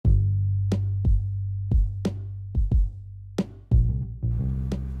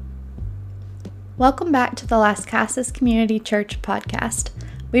Welcome back to the Las Casas Community Church podcast.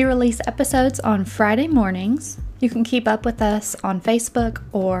 We release episodes on Friday mornings. You can keep up with us on Facebook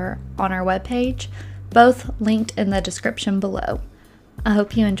or on our webpage, both linked in the description below. I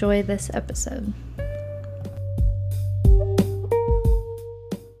hope you enjoy this episode.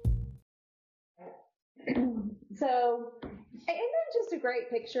 So, isn't that just a great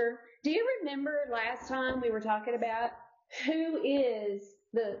picture? Do you remember last time we were talking about who is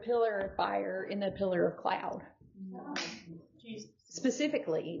the pillar of fire and the pillar of cloud? Jesus.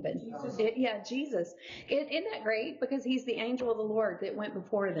 Specifically, even. Jesus. Isn't that great? Because he's the angel of the Lord that went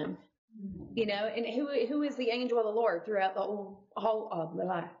before them. You know, and who is the angel of the Lord throughout the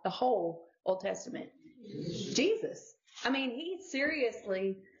whole Old Testament? Jesus. I mean, he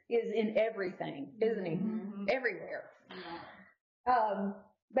seriously is in everything, isn't he? Mm-hmm. Everywhere. Yeah.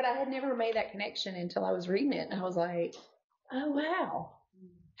 But I had never made that connection until I was reading it, and I was like, oh, wow.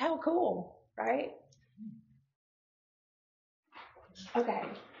 How cool, right? Okay.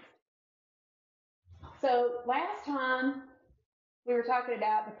 So last time we were talking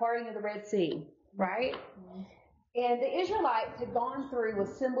about the parting of the Red Sea, right? Mm-hmm. And the Israelites had gone through a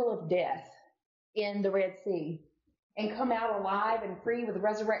symbol of death in the Red Sea and come out alive and free with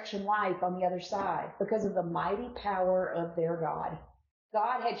resurrection life on the other side because of the mighty power of their God.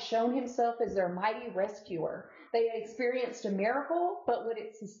 God had shown himself as their mighty rescuer. They had experienced a miracle, but would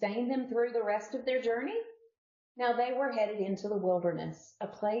it sustain them through the rest of their journey? Now they were headed into the wilderness, a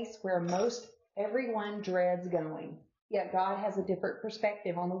place where most everyone dreads going. Yet God has a different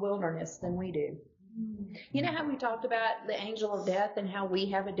perspective on the wilderness than we do. You know how we talked about the angel of death and how we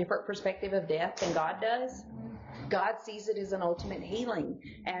have a different perspective of death than God does? God sees it as an ultimate healing,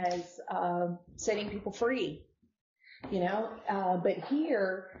 as setting people free. You know, but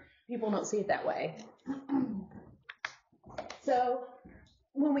here, people don't see it that way. So,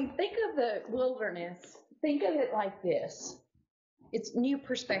 when we think of the wilderness, think of it like this. It's new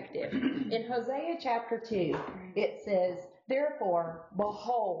perspective. In Hosea chapter 2, it says, therefore,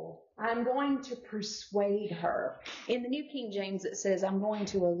 behold, I'm going to persuade her. In the New King James, it says, I'm going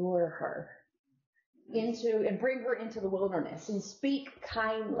to allure her and bring her into the wilderness and speak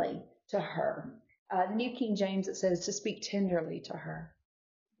kindly to her. The New King James, it says to speak tenderly to her.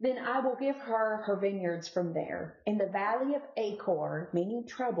 Then I will give her her vineyards from there, in the valley of Achor, meaning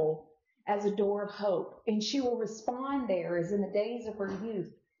trouble, as a door of hope. And she will respond there as in the days of her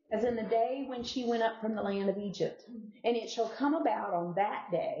youth, as in the day when she went up from the land of Egypt. And it shall come about on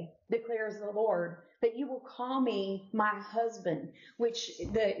that day, declares the Lord, that you will call me my husband, which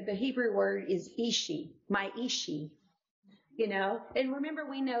the Hebrew word is Ishi, my Ishi. You know, and remember,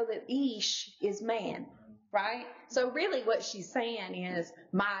 we know that Ish is man, right? So really what she's saying is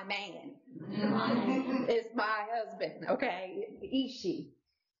my man is my husband, okay? Ishi.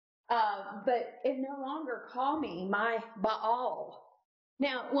 But it no longer call me my Baal.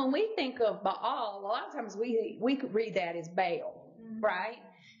 Now, when we think of Baal, a lot of times we could read that as Baal, right?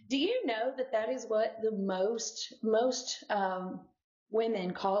 Do you know that is what the most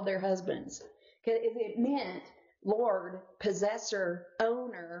women called their husbands? Because it meant Lord, possessor,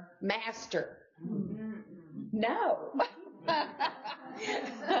 owner, master. No. No.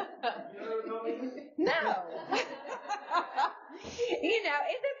 You know,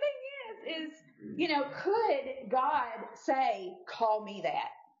 and the thing is, you know, could God say, call me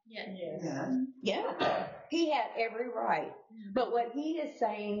that? Yes. Yeah. He had every right. But what he is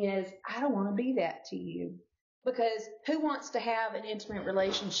saying is, I don't want to be that to you. Because who wants to have an intimate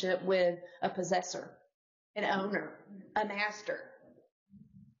relationship with a possessor? An owner, a master.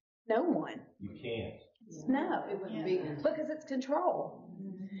 No one. You can't. No, it wouldn't be because it's control.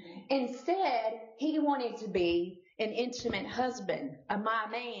 Instead, he wanted to be an intimate husband, a my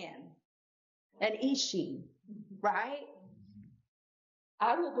man, an Ishi, right?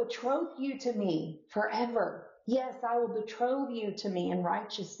 I will betroth you to me forever. Yes, I will betroth you to me in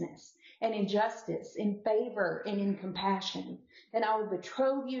righteousness and in justice, in favor and in compassion. And I will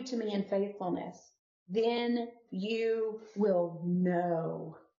betroth you to me in faithfulness. Then you will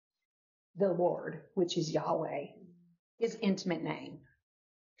know the Lord, which is Yahweh, his intimate name.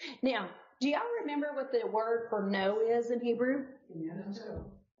 Now, do y'all remember what the word for know is in Hebrew?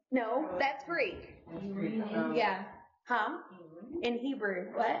 No, that's Greek. Yeah. Huh? In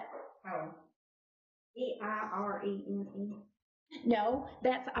Hebrew, what? E-I-R-E-N-E. No,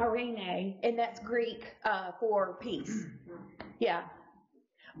 that's Irene, and that's Greek for peace. Yeah.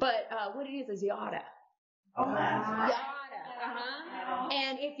 But what it is yada. Yada. Uh-huh.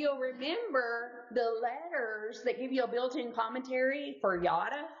 And if you'll remember, the letters that give you a built-in commentary for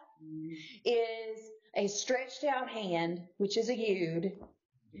yada is a stretched out hand, which is a yud,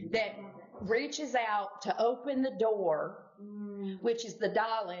 that reaches out to open the door, which is the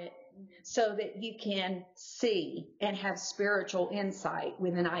dalit, so that you can see and have spiritual insight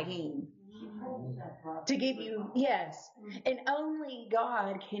with an ayin. To give you, yes, and only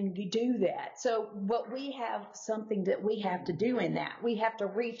God can do that. So, but we have something that we have to do in that. We have to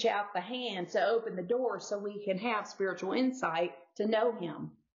reach out the hand to open the door so we can have spiritual insight to know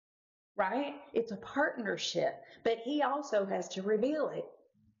Him. Right? It's a partnership, but He also has to reveal it.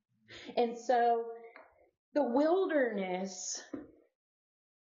 And so, the wilderness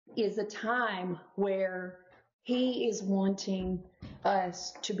is a time where He is wanting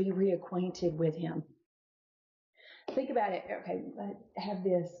us to be reacquainted with Him. Think about it. Okay, I have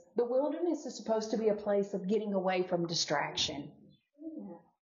this. The wilderness is supposed to be a place of getting away from distraction.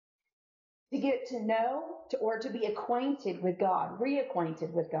 To get to know or to be acquainted with God,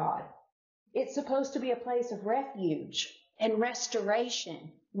 reacquainted with God. It's supposed to be a place of refuge and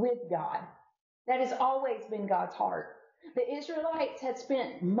restoration with God. That has always been God's heart. The Israelites had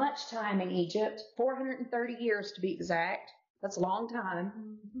spent much time in Egypt, 430 years to be exact. That's a long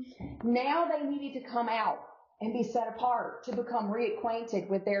time. Now they needed to come out and be set apart to become reacquainted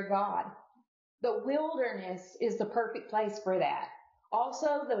with their God. The wilderness is the perfect place for that.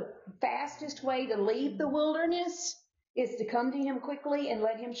 Also, the fastest way to leave the wilderness is to come to Him quickly and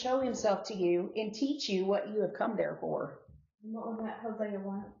let Him show Himself to you and teach you what you have come there for. What was that, Hosea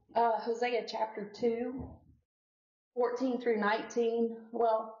 1? Hosea chapter 2, 14 through 19.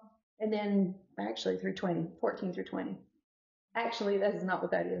 Well, and then actually through 20, 14 through 20. Actually, that is not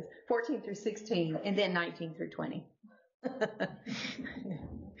what that is. 14 through 16, and then 19 through 20.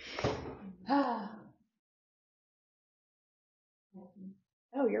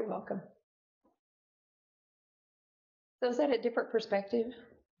 Oh, you're welcome. So is that a different perspective?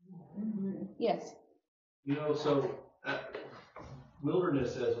 Mm-hmm. Yes. You know, so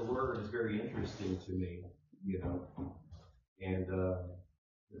wilderness as a word is very interesting to me, you know, and the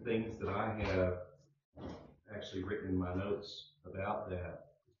things that I have actually written in my notes about that: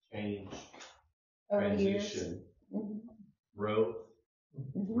 change, transition, growth,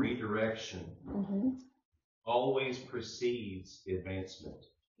 redirection, always precedes advancement.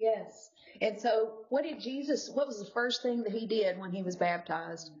 Yes. And so what was the first thing that He did when He was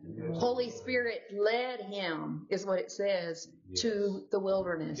baptized? Yes. Holy Spirit led Him, is what it says, yes, to the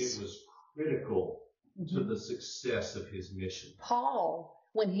wilderness. It was critical to the success of His mission. Paul,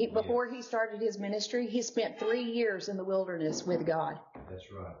 before he started his ministry, he spent 3 years in the wilderness with God. That's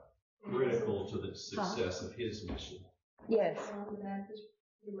right. Critical to the success of his mission. Yes.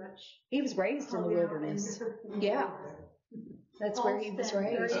 He was raised in the wilderness. Yeah. That's where he was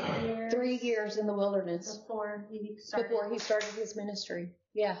raised. 3 years in the wilderness. Before he started his ministry.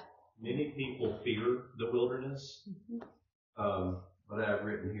 Yeah. Many people fear the wilderness. But I've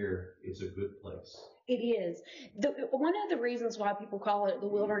written here, it's a good place. It is. One of the reasons why people call it the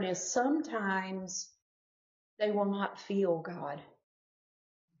wilderness, sometimes they will not feel God.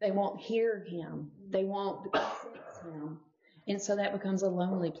 They won't hear Him. They won't sense Him. And so that becomes a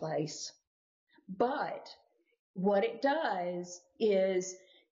lonely place. But what it does is,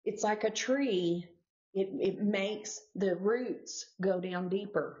 it's like a tree. It makes the roots go down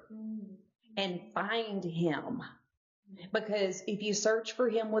deeper and find Him. Because if you search for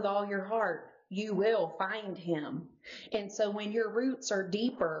Him with all your heart, you will find Him. And so when your roots are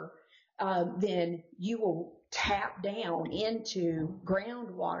deeper, then you will tap down into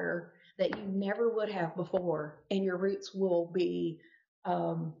groundwater that you never would have before. And your roots will be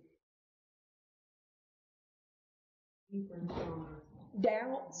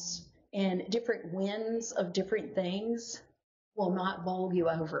doubts and different winds of different things will not bowl you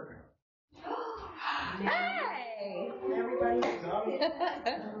over. Hey! Everybody.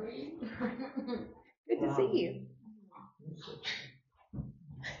 Good to see you.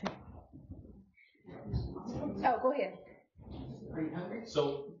 Oh, go ahead.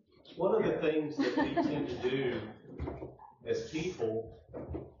 So one of the things that we tend to do as people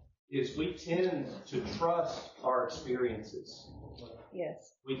is we tend to trust our experiences.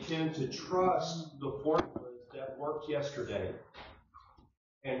 Yes. We tend to trust the formulas that worked yesterday.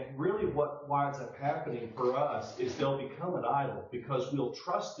 And really what winds up happening for us is they'll become an idol because we'll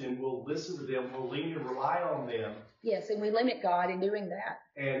trust them, we'll listen to them, we'll lean and rely on them. Yes, and we limit God in doing that.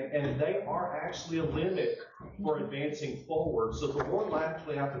 And they are actually a limit for advancing forward. So the Lord will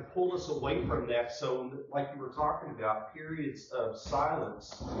actually have to pull us away from that. So like you were talking about, periods of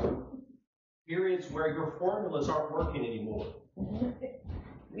silence, periods where your formulas aren't working anymore.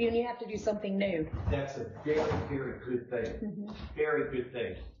 You have to do something new. That's a very, very good thing. Very good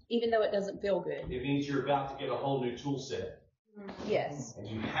thing. Even though it doesn't feel good. It means you're about to get a whole new tool set. Yes. And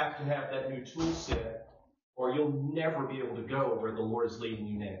you have to have that new tool set, or you'll never be able to go where the Lord is leading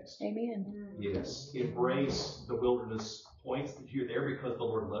you next. Amen. Yes. Embrace the wilderness points that you're there because the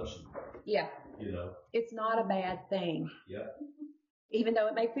Lord loves you. Yeah. You know. It's not a bad thing. Yeah. Even though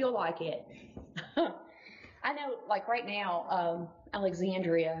it may feel like it. I know, like right now,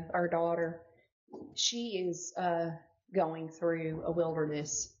 Alexandria, our daughter, she is going through a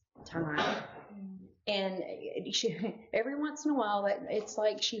wilderness time. And every once in a while, it's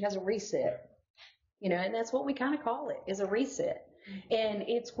like she has a reset. You know, and that's what we kind of call it, is a reset. And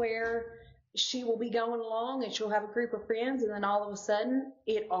it's where she will be going along and she'll have a group of friends, and then all of a sudden,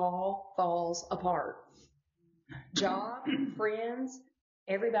 it all falls apart. Job, friends,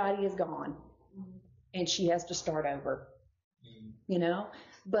 everybody is gone. And she has to start over. You know?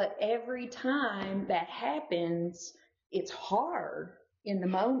 But every time that happens, it's hard in the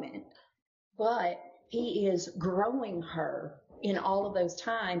moment. But he is growing her in all of those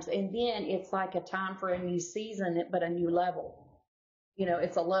times. And then it's like a time for a new season, but a new level. You know,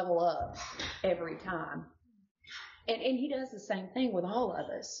 it's a level up every time. And he does the same thing with all of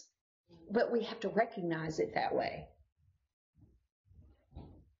us. But we have to recognize it that way.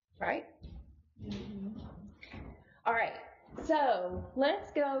 Right? Mm-hmm. All right. So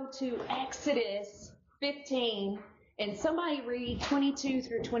let's go to Exodus 15. And somebody read 22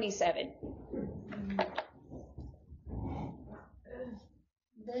 through 27.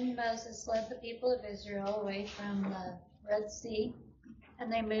 Then Moses led the people of Israel away from the Red Sea,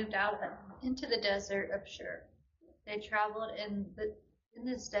 and they moved out of it into the desert of Shur. They traveled in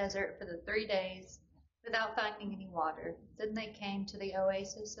this desert for the 3 days without finding any water. Then they came to the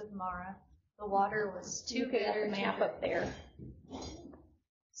oasis of Marah. The water was too bitter to map drink. up there.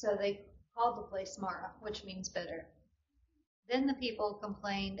 So they called the place Marah, which means bitter. Then the people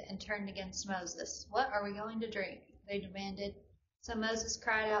complained and turned against Moses. "What are we going to drink?" they demanded. So Moses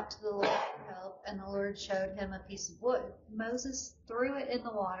cried out to the Lord for help, and the Lord showed him a piece of wood. Moses threw it in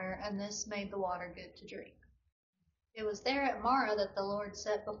the water, and this made the water good to drink. It was there at Marah that the Lord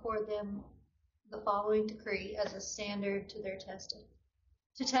set before them the following decree as a standard to their testing,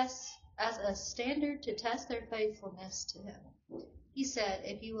 to test their faithfulness to him. He said,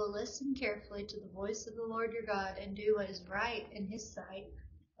 "If you will listen carefully to the voice of the Lord your God and do what is right in his sight,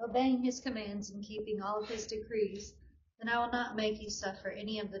 obeying his commands and keeping all of his decrees, then I will not make you suffer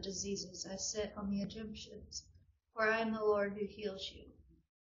any of the diseases I sent on the Egyptians, for I am the Lord who heals you."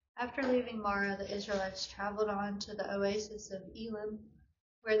 After leaving Marah, the Israelites traveled on to the oasis of Elim,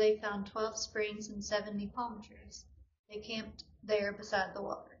 where they found 12 springs and 70 palm trees. They camped there beside the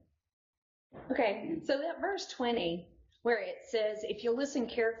water. Okay, so that verse 20, where it says, "If you listen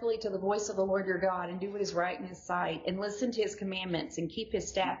carefully to the voice of the Lord your God and do what is right in his sight, and listen to his commandments and keep his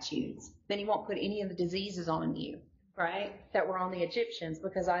statutes, then he won't put any of the diseases on you," right, that were on the Egyptians,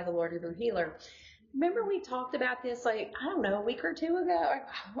 because I, the Lord, are their healer. Remember we talked about this, like, I don't know, a week or two ago?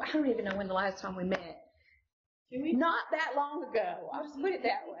 I don't even know when the last time we met. 2 weeks? Not that long ago. I'll just put it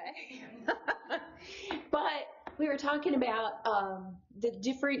that way. But we were talking about the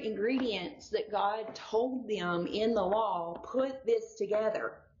different ingredients that God told them in the law, put this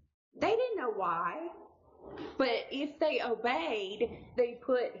together. They didn't know why. But if they obeyed, they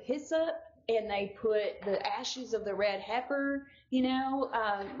put hyssop and they put the ashes of the red heifer,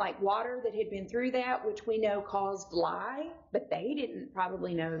 like water that had been through that, which we know caused lye, but they didn't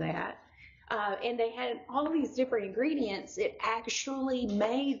probably know that. And they had all these different ingredients. It actually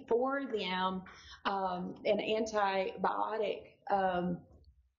made for them an antibiotic.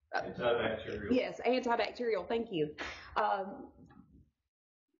 Antibacterial. Yes, antibacterial. Thank you.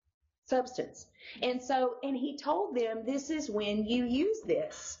 Substance. And he told them, this is when you use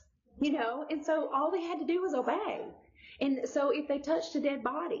this, and so all they had to do was obey. And so if they touched a dead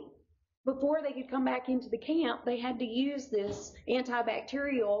body, before they could come back into the camp, they had to use this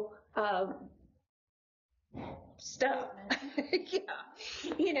antibacterial stuff.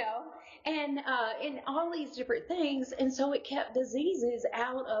 Yeah, and all these different things. And so it kept diseases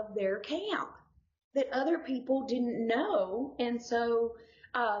out of their camp that other people didn't know. And so,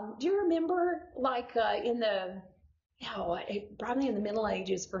 do you remember, like, probably in the Middle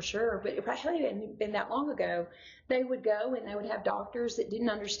Ages for sure, but it probably hadn't been that long ago, they would go and they would have doctors that didn't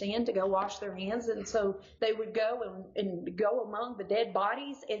understand to go wash their hands, and so they would go and go among the dead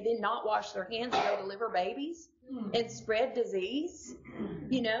bodies and then not wash their hands and go deliver babies and spread disease,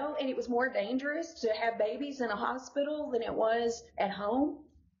 and it was more dangerous to have babies in a hospital than it was at home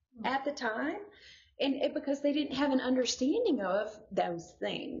at the time. And because they didn't have an understanding of those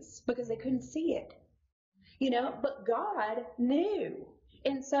things, because they couldn't see it. But God knew.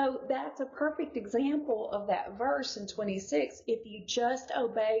 And so that's a perfect example of that verse in 26. If you just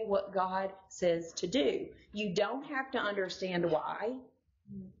obey what God says to do, you don't have to understand why.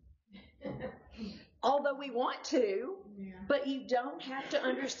 Although we want to, but you don't have to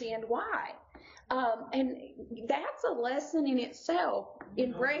understand why. And that's a lesson in itself.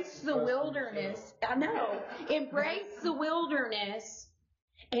 Embrace the wilderness. I know. Embrace the wilderness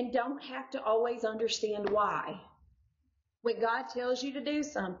and don't have to always understand why. When God tells you to do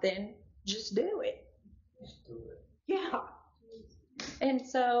something, just do it. Just do it. Yeah. And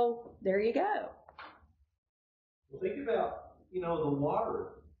so there you go. Well, think about, the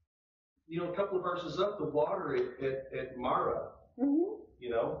water. A couple of verses up, the water at Mara.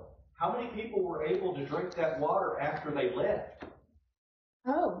 Mm-hmm. How many people were able to drink that water after they left?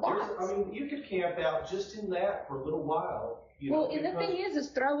 Oh, lots. You could camp out just in that for a little while. And the thing is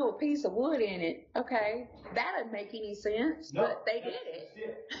throw a piece of wood in it. Okay, that doesn't make any sense, no, but they did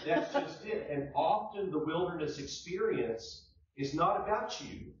it. That's just it. And often the wilderness experience is not about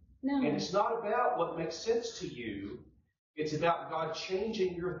you. No. And it's not about what makes sense to you. It's about God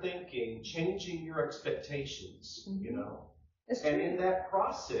changing your thinking, changing your expectations, That's And true. in that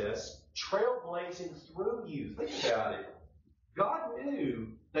process, trailblazing through you. Think about it. God knew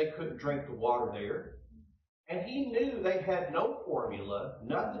they couldn't drink the water there. And He knew they had no formula,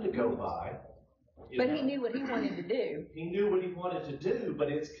 nothing to go by. But He knew what He wanted to do. He knew what He wanted to do, but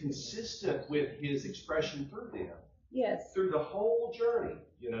it's consistent with His expression through them. Yes. Through the whole journey,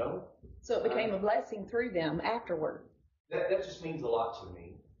 So it became a blessing through them afterward. That just means a lot to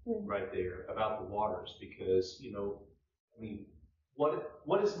me right there about the waters because,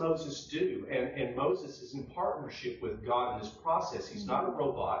 what does Moses do? And Moses is in partnership with God in this process. He's not a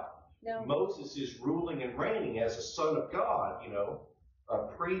robot. No. Moses is ruling and reigning as a son of God,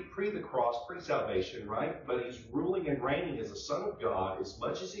 pre the cross, pre-salvation, right? But he's ruling and reigning as a son of God as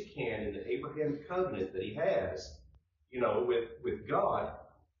much as he can in the Abrahamic covenant that he has, with God.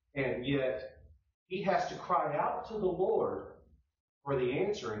 And yet he has to cry out to the Lord for the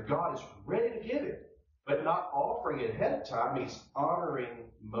answer, and God is ready to give it, but not offering it ahead of time. He's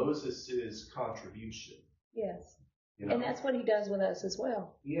honoring Moses' contribution. Yes. And that's what He does with us as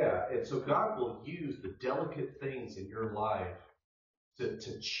well. Yeah, and so God will use the delicate things in your life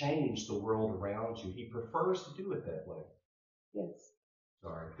to change the world around you. He prefers to do it that way. Yes.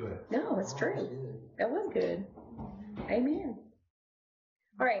 Sorry, go ahead. No, it's true. That was good. Amen.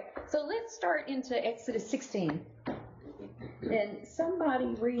 All right, so let's start into Exodus 16. And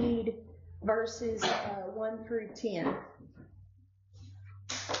somebody read verses 1 through 10.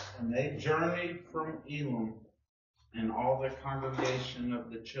 And they journeyed from Elim, and all the congregation of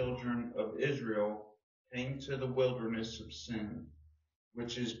the children of Israel came to the wilderness of Sin,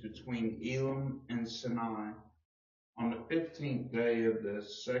 which is between Elim and Sinai, on the 15th day of the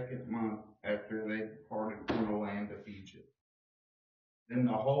second month after they departed from the land of Egypt. Then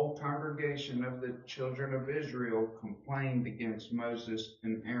the whole congregation of the children of Israel complained against Moses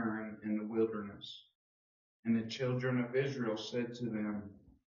and Aaron in the wilderness. And the children of Israel said to them,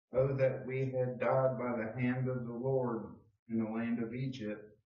 "Oh, that we had died by the hand of the Lord in the land of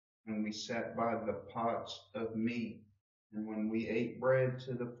Egypt, when we sat by the pots of meat, and when we ate bread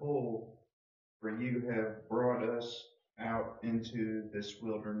to the full, for you have brought us out into this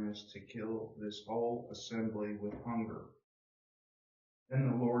wilderness to kill this whole assembly with hunger." Then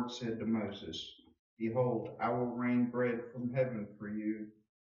the Lord said to Moses, "Behold, I will rain bread from heaven for you,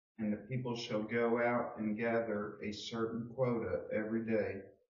 and the people shall go out and gather a certain quota every day,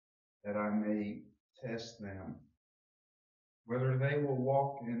 that I may test them, whether they will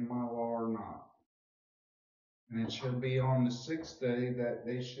walk in my law or not. And it shall be on the 6th day that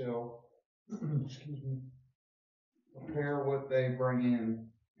they shall prepare what they bring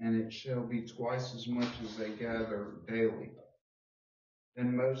in, and it shall be twice as much as they gather daily."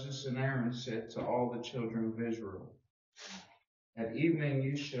 Then Moses and Aaron said to all the children of Israel, "At evening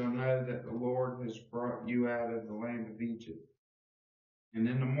you shall know that the Lord has brought you out of the land of Egypt. And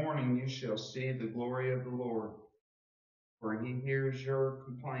in the morning you shall see the glory of the Lord, for He hears your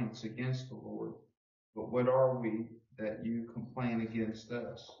complaints against the Lord. But what are we that you complain against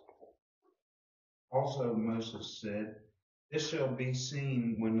us?" Also Moses said, "This shall be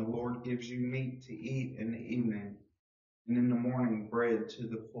seen when the Lord gives you meat to eat in the evening, and in the morning bread to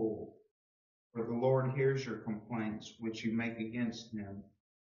the full. For the Lord hears your complaints which you make against Him.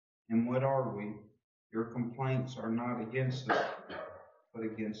 And what are we? Your complaints are not against us, but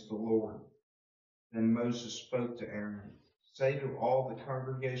against the Lord." Then Moses spoke to Aaron, "Say to all the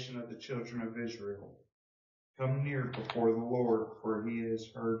congregation of the children of Israel, come near before the Lord, for He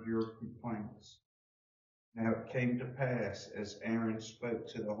has heard your complaints." Now it came to pass, as Aaron spoke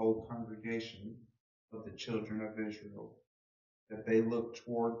to the whole congregation of the children of Israel, that they looked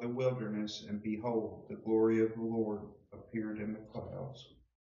toward the wilderness, and behold, the glory of the Lord appeared in the clouds.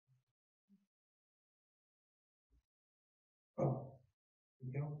 Oh,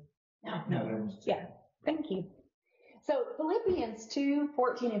 you go? No, that was Yeah, thank you. So Philippians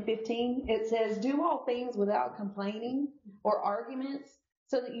 2:14 and 15, it says, do all things without complaining or arguments,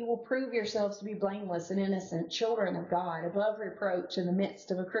 so that you will prove yourselves to be blameless and innocent, children of God, above reproach in the midst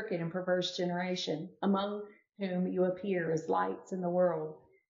of a crooked and perverse generation, among whom you appear as lights in the world.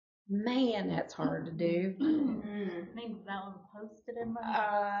 Man, that's hard to do. Maybe that one posted in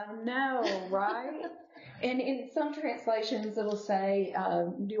my No, right? And in some translations, it'll say,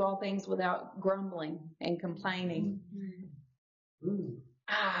 do all things without grumbling and complaining.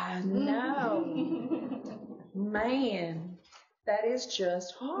 I know. Man, that is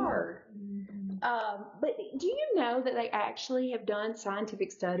just hard. But do you know that they actually have done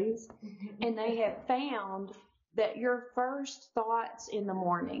scientific studies and they have found that your first thoughts in the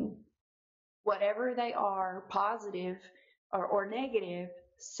morning, whatever they are, positive or negative,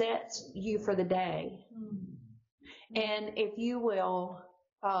 sets you for the day. And if you will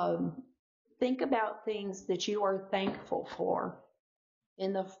think about things that you are thankful for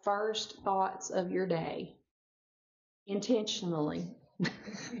in the first thoughts of your day, intentionally, then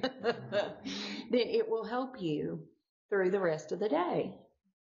it will help you through the rest of the day.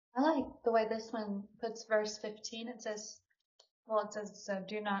 I like the way this one puts verse 15. It says, so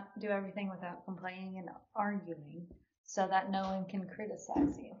do not do everything without complaining and arguing, so that no one can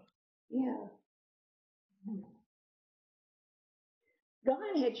criticize you. Yeah.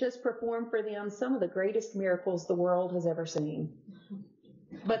 God had just performed for them some of the greatest miracles the world has ever seen.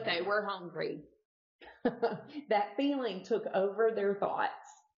 But they were hungry. That feeling took over their thoughts.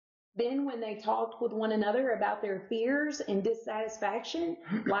 Then when they talked with one another about their fears and dissatisfaction,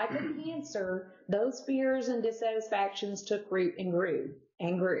 like a cancer, those fears and dissatisfactions took root and grew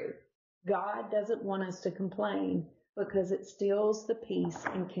and grew. God doesn't want us to complain because it steals the peace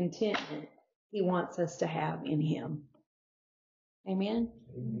and contentment He wants us to have in Him. Amen?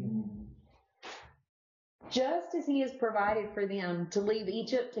 Amen. Just as He has provided for them to leave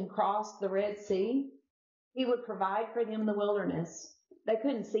Egypt and cross the Red Sea, He would provide for them the wilderness. They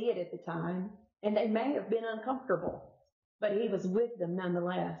couldn't see it at the time, and they may have been uncomfortable, but He was with them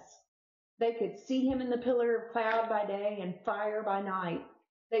nonetheless. They could see Him in the pillar of cloud by day and fire by night.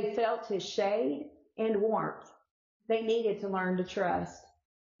 They felt His shade and warmth. They needed to learn to trust.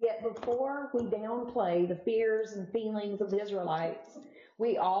 Yet before we downplay the fears and feelings of the Israelites,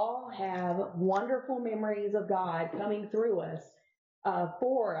 we all have wonderful memories of God coming through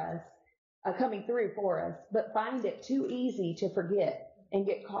for us, but find it too easy to forget and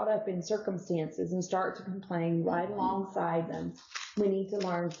get caught up in circumstances and start to complain right alongside them. We need to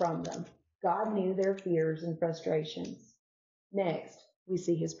learn from them. God knew their fears and frustrations. Next, we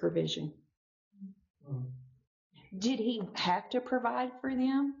see His provision. Did He have to provide for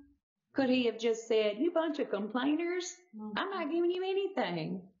them? Could He have just said, you bunch of complainers, I'm not giving you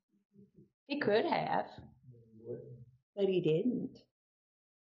anything? He could have, but He didn't.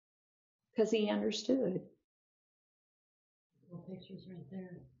 Because He understood. Well, pictures right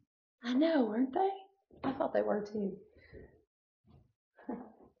there. I know, weren't they? I thought they were too.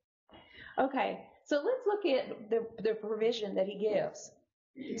 Okay, so let's look at the provision that He gives.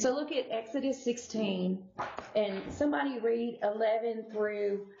 So look at Exodus 16, and somebody read 11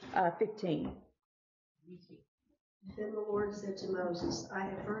 through 15. Then the Lord said to Moses, I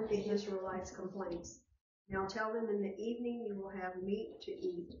have heard the Israelites' complaints. Now tell them in the evening you will have meat to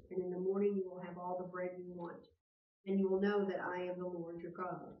eat, and in the morning you will have all the bread you want. And you will know that I am the Lord your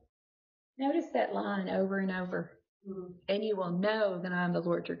God. Notice that line over and over. Mm-hmm. And you will know that I am the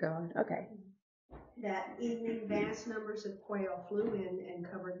Lord your God. Okay. That evening, vast numbers of quail flew in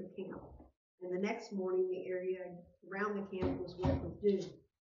and covered the camp. And the next morning, the area around the camp was wet with dew.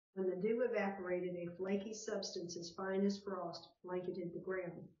 When the dew evaporated, a flaky substance as fine as frost blanketed the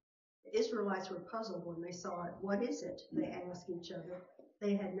ground. The Israelites were puzzled when they saw it. What is it? They asked each other.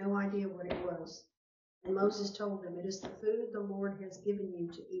 They had no idea what it was. And Moses told them, it is the food the Lord has given you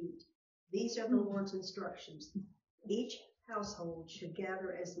to eat. These are the Lord's instructions. Each household should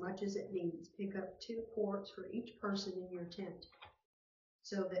gather as much as it needs. Pick up 2 quarts for each person in your tent.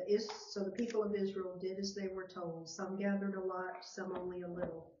 So the people of Israel did as they were told. Some gathered a lot, some only a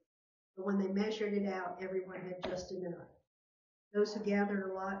little. But when they measured it out, everyone had just enough. Those who gathered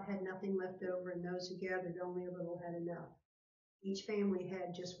a lot had nothing left over, and those who gathered only a little had enough. Each family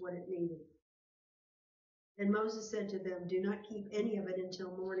had just what it needed. Then Moses said to them, do not keep any of it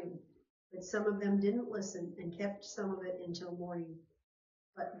until morning. But some of them didn't listen and kept some of it until morning.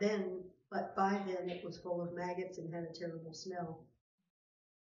 But by then it was full of maggots and had a terrible smell.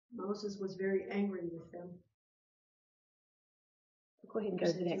 Moses was very angry with them. Go ahead and go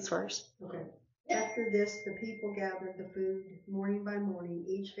to the next verse. Okay. After this, the people gathered the food morning by morning,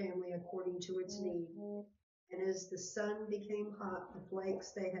 each family according to its need. And as the sun became hot, the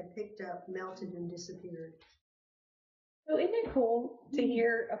flakes they had picked up melted and disappeared. So isn't it cool to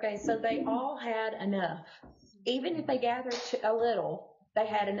hear? Okay, so they all had enough. Even if they gathered a little, they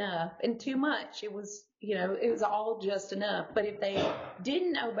had enough. And too much, it was all just enough. But if they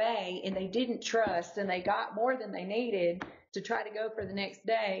didn't obey and they didn't trust and they got more than they needed to try to go for the next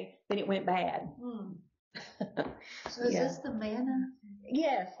day, then it went bad. So is this the manna?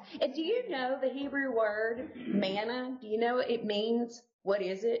 Yes. And do you know the Hebrew word manna? Do you know it means, what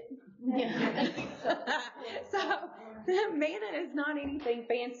is it? Yeah. So manna is not anything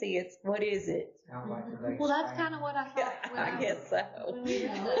fancy. It's, what is it? Well, that's kind of what I thought. I guess so. When we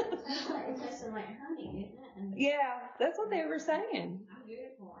read that. It's just like honey, isn't it? Yeah, that's what they were saying. I'm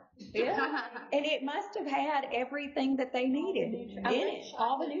good for it. Yeah. And it must have had everything that they needed in it.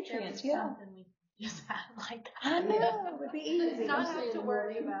 All the nutrients, yeah. Something we just had like that. I know, it would be easy. Not have to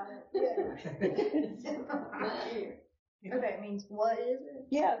worry about it. Okay, it means what is it?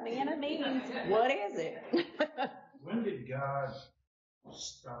 Yeah, manna means, what is it? When did God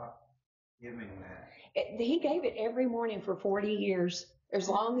stop giving that? He gave it every morning for 40 years, as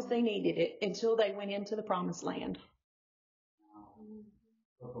long as they needed it, until they went into the promised land.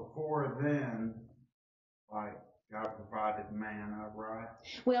 But before then, like, God provided manna, right?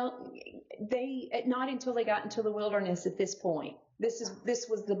 Well, not until they got into the wilderness at this point. This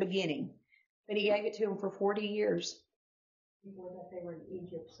was the beginning. But he gave it to them for 40 years. Before that, they were in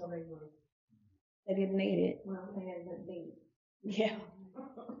Egypt, so They didn't need it. they had to be. Yeah.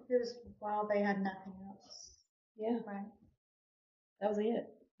 It was while they had nothing else. Yeah. Right. That was it.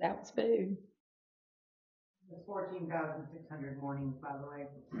 That was food. It's 14,600 mornings, by the way.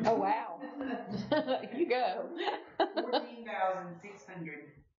 Oh, wow. You go.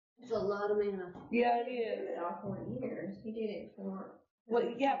 14,600. It's a lot of manna. Yeah, it is. All 40 years. He did it for. Well,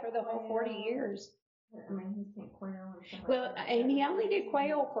 yeah, for the whole 40 years. I mean, he sent quail and stuff. Well, and he only did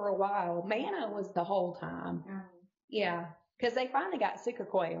quail for a while. Manna was the whole time. Yeah, because they finally got sick of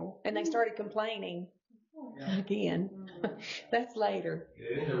quail and they started complaining again. That's later.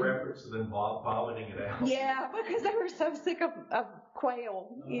 Isn't the reference to them vomiting it out? Yeah, because they were so sick of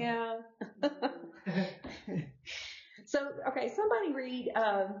quail. Yeah. So, okay, somebody read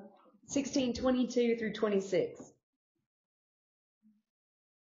 16:22 through 26.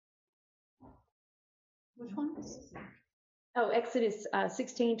 Which one? Oh, Exodus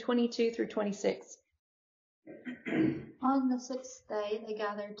 16:22 through 26. On the sixth day, they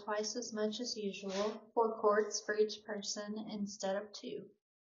gathered twice as much as usual, 4 quarts for each person instead of 2.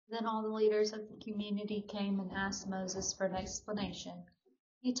 Then all the leaders of the community came and asked Moses for an explanation.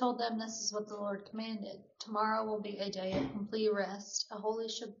 He told them this is what the Lord commanded. Tomorrow will be a day of complete rest, a holy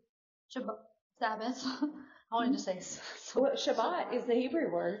Sabbath. I wanted to say Well, Shabbat is the Hebrew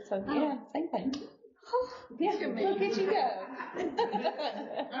word, so yeah, same thing. Yeah, look at you go.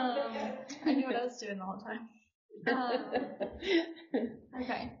 I knew what I was doing the whole time.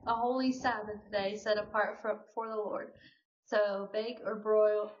 Okay, a holy Sabbath day set apart for the Lord. So bake or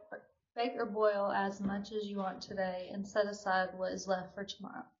boil as much as you want today, and set aside what is left for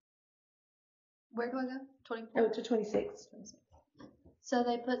tomorrow. Where do I go? 24. Oh, to 26. So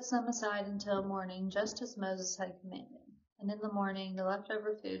they put some aside until morning, just as Moses had commanded. And in the morning, the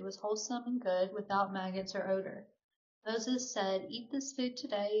leftover food was wholesome and good, without maggots or odor. Moses said, "Eat this food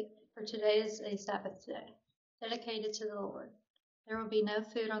today, for today is a Sabbath day, dedicated to the Lord. There will be no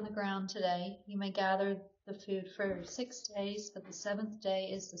food on the ground today. You may gather the food for 6 days, but the 7th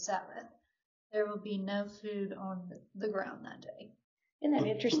day is the Sabbath. There will be no food on the ground that day." Isn't that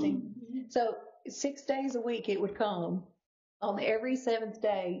interesting? So 6 days a week it would come. On every 7th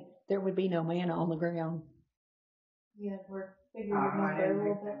day, there would be no manna on the ground. Yeah, we're I didn't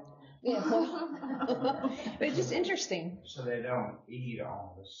think that. Yeah, well, it's just interesting. So they don't eat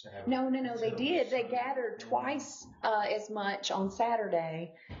on the Sabbath. No, they did. They gathered twice as much on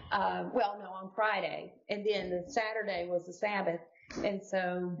Saturday. On Friday. And then the Saturday was the Sabbath. And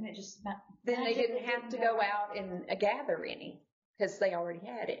so and it just then they didn't have to go out and gather any because they already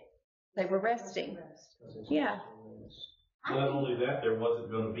had it. They were resting. Yeah. Not only that, there wasn't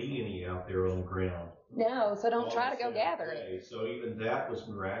going to be any out there on the ground. No, so don't try to go On the gather seventh it. day. So even that was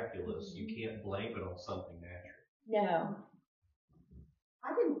miraculous. You can't blame it on something natural. No.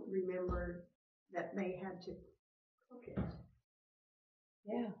 I didn't remember that they had to cook it.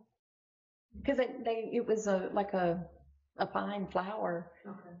 Yeah. because it was like a fine flour.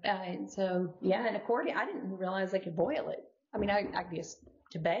 Okay. And so, yeah, and according, I didn't realize they could boil it. I mean, I guess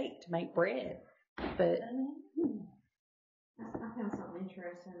to bake, to make bread, but I found something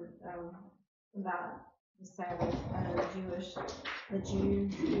interesting about the Sabbath. The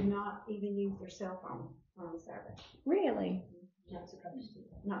Jews do not even use their cell phone on the Sabbath. really, Not supposed to.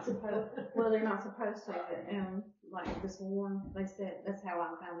 Not supposed. Well, they're not supposed to. But like this war, they said that's how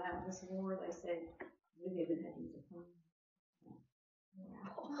I found out. This war, they said we didn't even have to use a phone.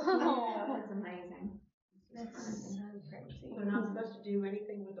 Yeah. That's amazing. That's so crazy. They're not supposed to do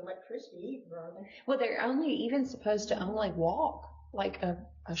anything with electricity either, are they? well, they're only even supposed to only walk like a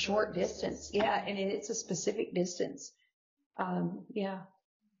short distance. Yeah, and it's a specific distance. Yeah.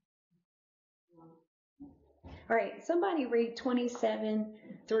 All right, somebody read 27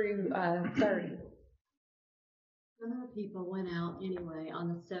 through 30. Some of the people went out anyway on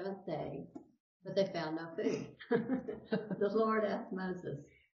the seventh day, but they found no food. The Lord asked Moses,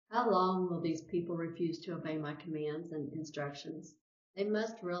 "How long will these people refuse to obey my commands and instructions? They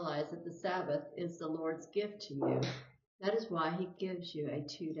must realize that the Sabbath is the Lord's gift to you. That is why he gives you a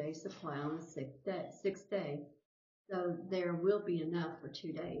 2-day supply on the sixth day, so there will be enough for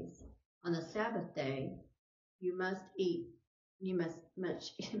 2 days. On the Sabbath day, you must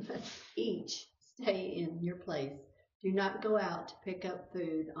each stay in your place. Do not go out to pick up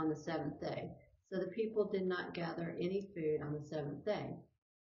food on the seventh day." So the people did not gather any food on the seventh day.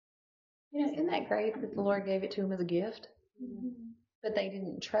 You know, isn't that great that the Lord gave it to them as a gift? But they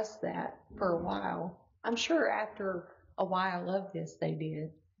didn't trust that for a while. I'm sure after a while of this they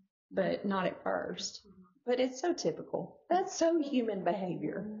did, but not at first. But it's so typical. That's so human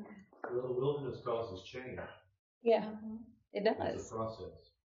behavior. Well, the wilderness causes change. Yeah, it It's does. a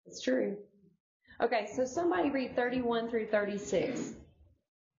process. It's true. Okay, so somebody read 31 through 36.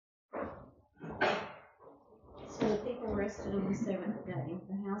 So the people rested on the seventh day.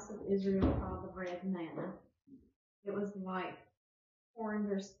 The house of Israel called the bread manna. It was like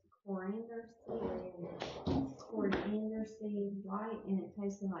coriander seed, white, and it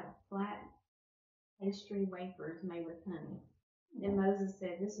tasted like flat pastry wafers made with honey. Then Moses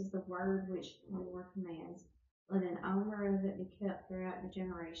said, "This is the word which the Lord commands. Let an omer of it be kept throughout your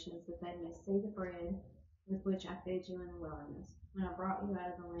generations, that they may see the bread with which I fed you in the wilderness, when I brought you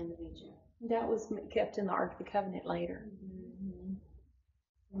out of the land of Egypt." That was kept in the Ark of the Covenant later. Mm-hmm.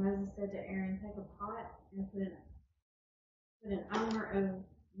 Moses said to Aaron, "Take a pot and put an omer of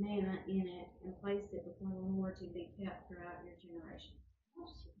manna in it and place it before the Lord to be kept throughout your generations."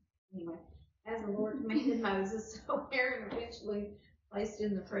 Anyway, as the Lord commanded Moses, so Aaron eventually placed it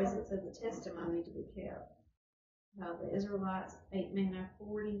in the presence of the testimony to be kept. The Israelites ate manna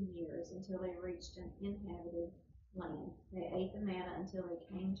 40 years until they reached an inhabited land. They ate the manna until they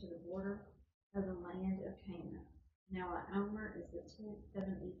came to the border of the land of Canaan. Now an omer is the tenth of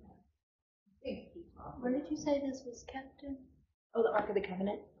an ephah. Big ephah. Where did you say this was kept in? Oh, the Ark of the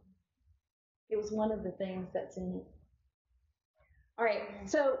Covenant. It was one of the things that's in it. All right,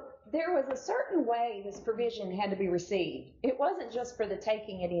 so there was a certain way this provision had to be received. It wasn't just for the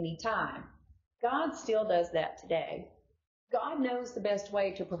taking at any time. God still does that today. God knows the best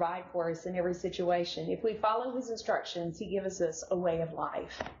way to provide for us in every situation. If we follow his instructions, he gives us a way of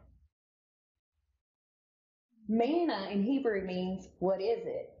life. Manna in Hebrew means, what is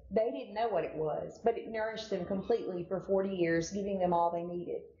it? They didn't know what it was, but it nourished them completely for 40 years, giving them all they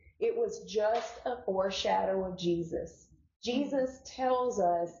needed. It was just a foreshadow of Jesus. Jesus tells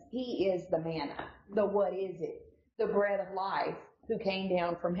us he is the manna, the what is it, the bread of life, who came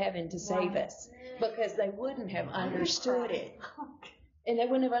down from heaven to save us, because they wouldn't have understood it. And they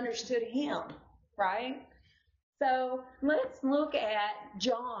wouldn't have understood him, right? So let's look at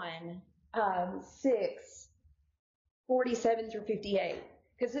John 6:47 through 58.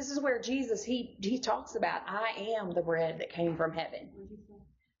 Because this is where Jesus, he talks about, I am the bread that came from heaven.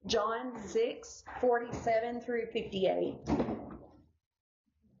 John 6:47 through 58.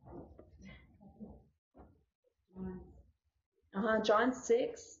 John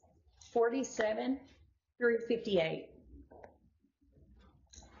 6:47 through 58.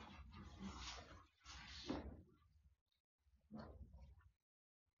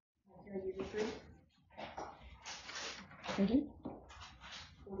 Mm-hmm.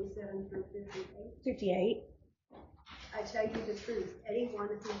 47 through 58. 58. I tell you the truth, anyone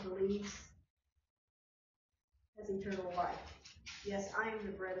who believes has eternal life. Yes, I am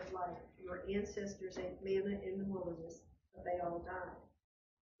the bread of life. Your ancestors ate manna in the wilderness, but they all died.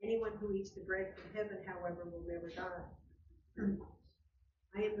 Anyone who eats the bread from heaven, however, will never die.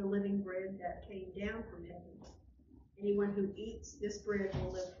 I am the living bread that came down from heaven. Anyone who eats this bread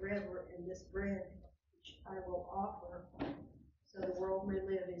will live forever, and this bread which I will offer so the world may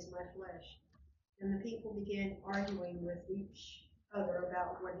live is my flesh. And the people began arguing with each other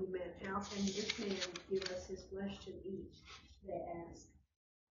about what he meant. How can this man give us his flesh to eat? They asked.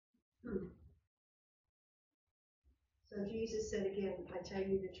 So Jesus said again, I tell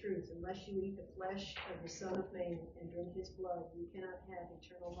you the truth, unless you eat the flesh of the Son of Man and drink his blood, you cannot have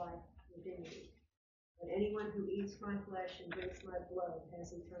eternal life within you. But anyone who eats my flesh and drinks my blood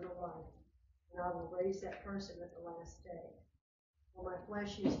has eternal life, and I will raise that person at the last day. For my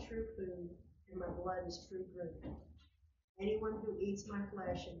flesh is true food, and my blood is true drink. Anyone who eats my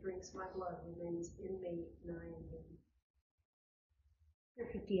flesh and drinks my blood remains in me, and I in him.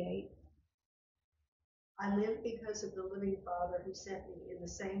 58. I live because of the living Father who sent me. In the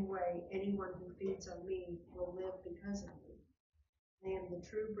same way, anyone who feeds on me will live because of me. I am the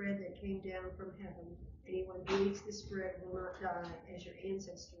true bread that came down from heaven. Anyone who eats this bread will not die, as your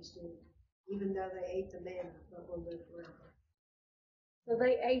ancestors did, even though they ate the manna, but will live forever. So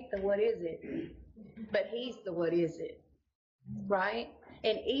they ate the what is it, but he's the what is it, right?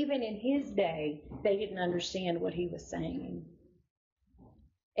 And even in his day, they didn't understand what he was saying.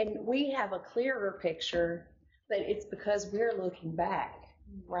 And we have a clearer picture, but it's because we're looking back,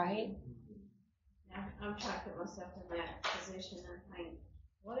 right? I'm trying to put myself in that position and think,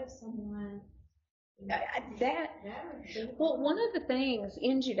 what if someone Well, one of the things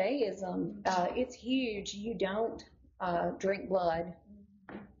in Judaism, it's huge. You don't drink blood,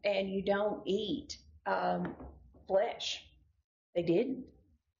 and you don't eat flesh. They didn't,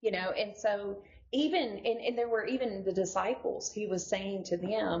 and so even, and there were even the disciples, he was saying to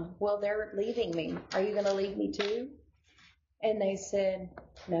them, well, they're leaving me. Are you going to leave me too? And they said,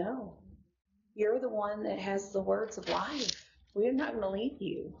 no, you're the one that has the words of life. We're not going to leave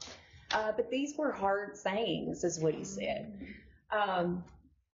you. But these were hard sayings, is what he said.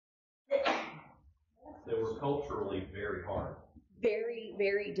 They were culturally very hard. Very,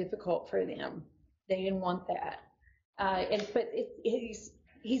 very difficult for them. They didn't want that. But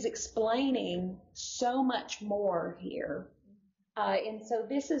he's explaining so much more here. And so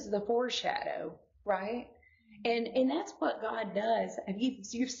this is the foreshadow, right? And that's what God does.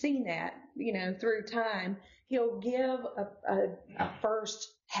 You've seen that, through time. He'll give a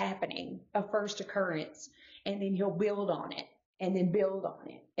first happening, a first occurrence, and then he'll build on it, and then build on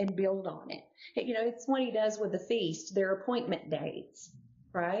it, and build on it. It's what he does with the feast, their appointment dates,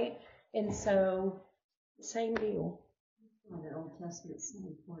 right? And so, same deal. Well, the Old Testament's so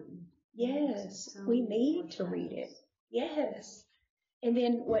important. Yes, we need to read it. Yes. And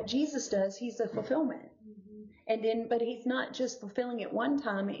then what Jesus does, he's a fulfillment. And then, but he's not just fulfilling it one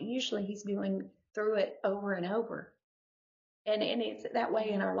time. Usually he's going through it over and over. And it's that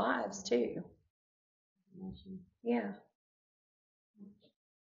way in our lives too. Yeah.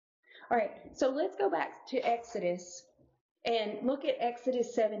 All right. So let's go back to Exodus and look at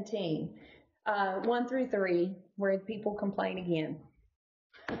Exodus 17, 1 through 3, where people complain again.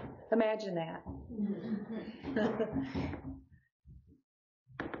 Imagine that.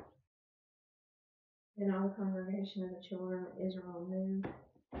 Then all the congregation of the children of Israel moved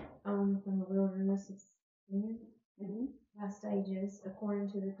on from the wilderness of Sin by stages, according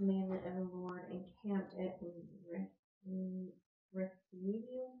to the commandment of the Lord, and camped at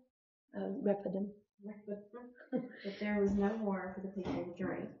Rephidim. But there was no water for the people to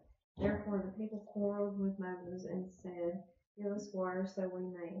drink. Therefore the people quarreled with Moses and said, give us water so we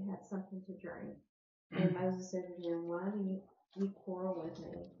may have something to drink. And Moses said to them, why do you quarrel with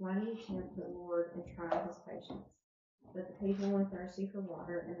me? Why do you tempt the Lord and try his patience? But the people were thirsty for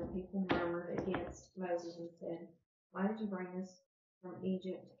water, and the people murmured against Moses and said, why did you bring us from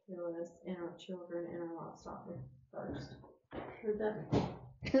Egypt to kill us and our children and our livestock with thirst?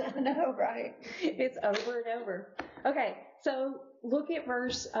 I know, right? It's over and over. Okay, so look at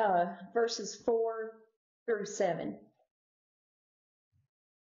verses 4 through 7.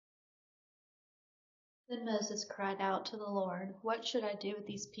 Then Moses cried out to the Lord, what should I do with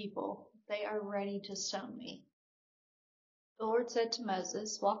these people? They are ready to stone me. The Lord said to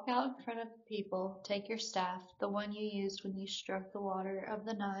Moses, walk out in front of the people, take your staff, the one you used when you struck the water of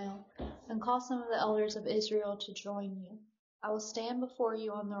the Nile, and call some of the elders of Israel to join you. I will stand before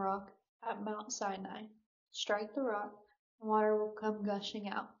you on the rock at Mount Sinai. Strike the rock, and water will come gushing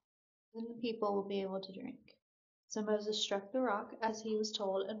out. Then the people will be able to drink. So Moses struck the rock as he was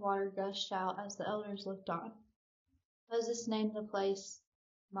told, and water gushed out as the elders looked on. Moses named the place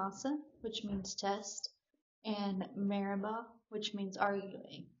Massa, which means test, and Meribah, which means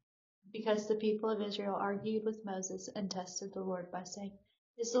arguing, because the people of Israel argued with Moses and tested the Lord by saying,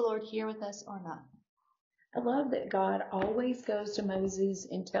 is the Lord here with us or not? I love that God always goes to Moses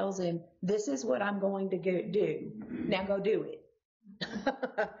and tells him, this is what I'm going to go do. Now go do it.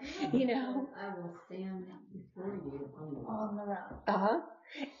 You know? I will stand before you On the rock. Uh-huh.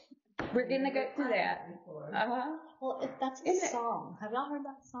 We're going to go to that. Uh-huh. Well, that's a Isn't it? song. Have y'all heard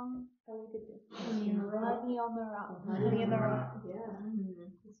that song? That we could do. Honey in the rock. Honey on the rock. Honey in the rock. Yeah.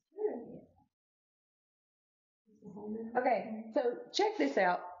 It's true. Okay, so check this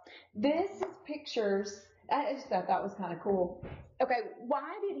out. This is pictures. I just thought that was kind of cool. Okay,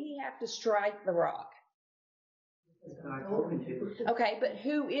 why did he have to strike the rock? God told him to. Okay, but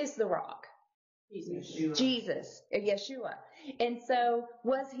who is the rock? Yeshua. Jesus, Yeshua. And so,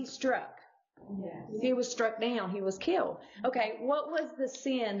 was he struck? Yes. He was struck down. He was killed. Okay, what was the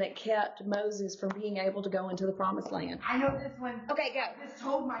sin that kept Moses from being able to go into the promised land? I know this one. Okay, go. I just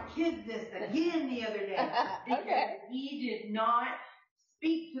told my kids this again the other day. Because Okay. he did not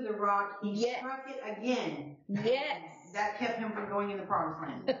speak to the rock. He Yes. struck it again. Yes. That kept him from going in the promised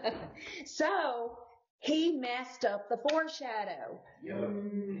land. So, he messed up the foreshadow.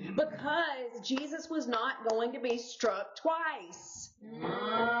 Because Jesus was not going to be struck twice.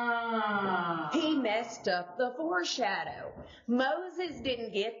 Ah. He messed up the foreshadow. Moses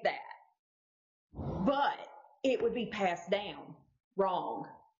didn't get that. But it would be passed down wrong.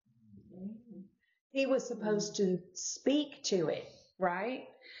 He was supposed to speak to it, right?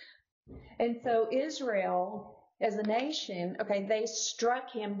 And so Israel, as a nation, okay, they struck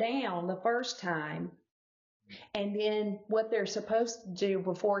him down the first time. And then what they're supposed to do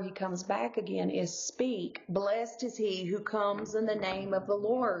before he comes back again is speak. Blessed is he who comes in the name of the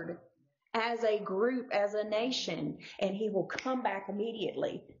Lord, as a group, as a nation, and he will come back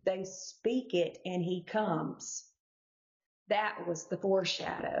immediately. They speak it and he comes. That was the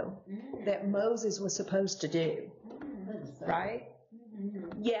foreshadow that Moses was supposed to do. Right?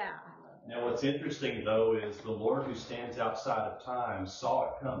 Yeah. Now, what's interesting, though, is the Lord who stands outside of time saw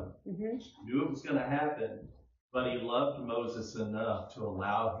it coming, knew it was going to happen, but he loved Moses enough to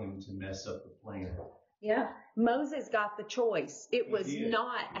allow him to mess up the plan. Yeah. Moses got the choice. It was He did.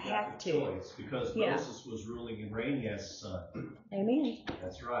 not a He have got the to. choice because Yeah. Moses was ruling and reigning as a son. Amen.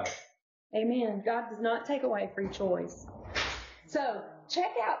 That's right. Amen. God does not take away free choice. So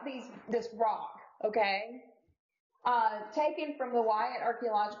check out this rock, okay? Taken from the Wyatt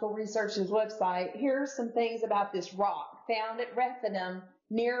Archaeological Research's website, here's some things about this rock found at Rephidim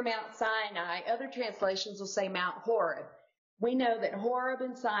near Mount Sinai. Other translations will say Mount Horeb. We know that Horeb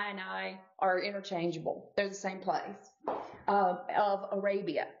and Sinai are interchangeable. They're the same place of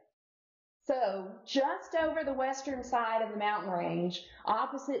Arabia. So just over the western side of the mountain range,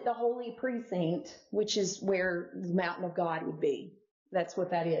 opposite the holy precinct, which is where the mountain of God would be. That's what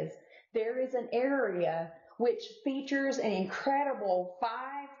that is. There is an area which features an incredible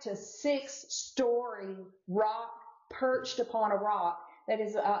 5 to 6 story rock perched upon a rock that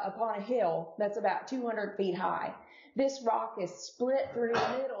is upon a hill that's about 200 feet high. This rock is split through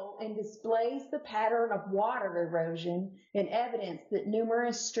the middle and displays the pattern of water erosion and evidence that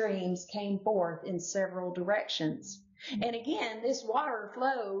numerous streams came forth in several directions. And again, this water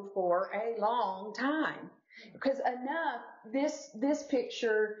flowed for a long time. Because this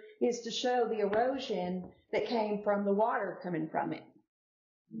picture is to show the erosion that came from the water coming from it.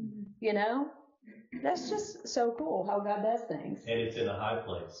 You know? That's just so cool how God does things. And it's in a high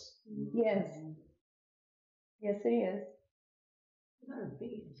place. Yes. Yes, it is. It's not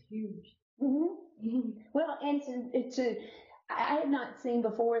big, it's huge. Well, and I had not seen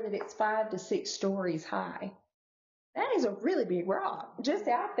before that it's 5 to 6 stories high. That is a really big rock, just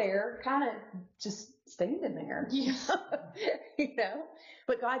out there, kind of just standing there. Yeah. You know,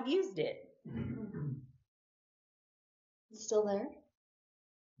 but God used it. It's still there?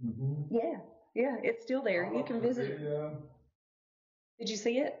 Yeah, it's still there. You can visit it. Did you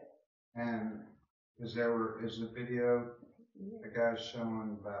see it? And is a video a guy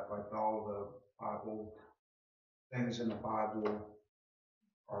showing about like all the Bible things in the Bible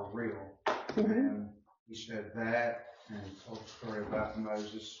are real. And he showed that and told a story about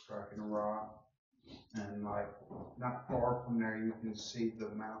Moses striking a rock. And like not far from there you can see the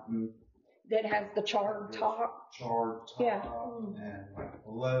mountain That has the charred top. Yeah. And like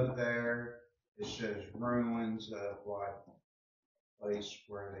below there it shows ruins of like a place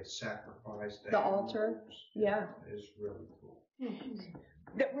where they sacrificed The altar. Yeah. It's really cool.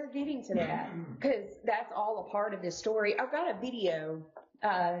 That we're getting to that because that's all a part of this story. I've got a video,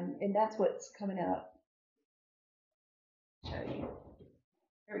 and that's what's coming up. Show you.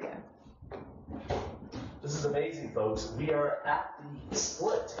 There we go. This is amazing, folks. We are at the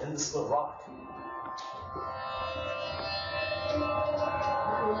split, in the split rock. It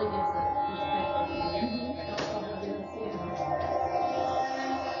really gives a perspective.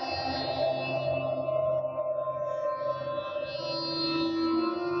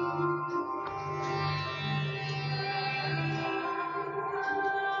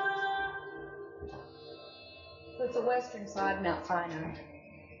 the western side of Mount Sinai.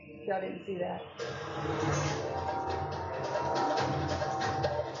 Y'all didn't see that.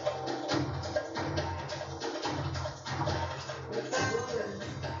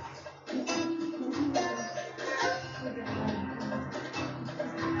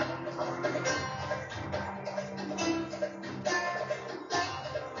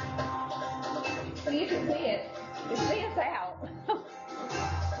 So you can see it. You see it's out.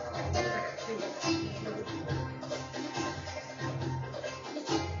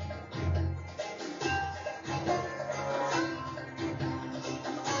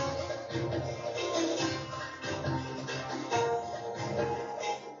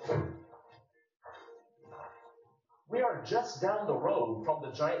 We are just down the road from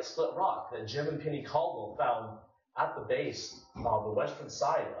the giant split rock that Jim and Penny Caldwell found at the base of the western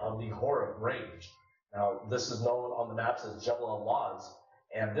side of the Horeb Range. Now, this is known on the maps as Jebel al-Lawz,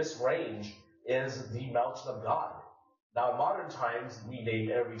 and this range is the mountain of God. Now, in modern times, we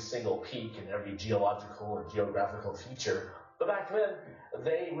name every single peak and every geological or geographical feature, but back then,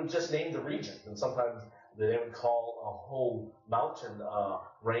 they would just name the region, and sometimes they would call a whole mountain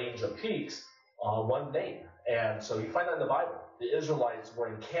range of peaks one name. And so you find that in the Bible. The Israelites were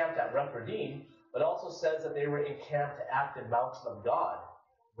encamped at Rephidim, but it also says that they were encamped at the mountain of God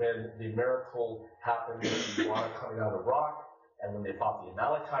when the miracle happened with the water coming out of the rock, and when they fought the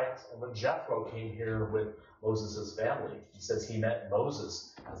Amalekites, and when Jethro came here with Moses' family. He says he met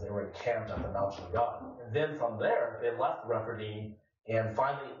Moses as they were encamped at the mountain of God. And then from there, they left Rephidim and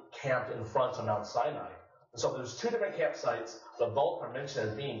finally camped in front of Mount Sinai. And so there's two different campsites, but both are mentioned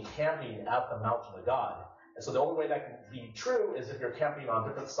as being camping at the mountain of God. And so the only way that can be true is if you're camping on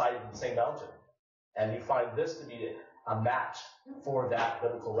different sides of the same mountain. And you find this to be a match for that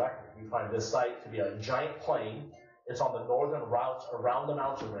biblical record. You find this site to be a giant plain. It's on the northern route around the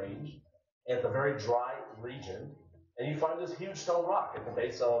mountain range. It's a very dry region. And you find this huge stone rock at the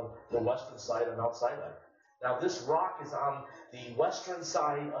base of the western side of Mount Sinai. Now this rock is on the western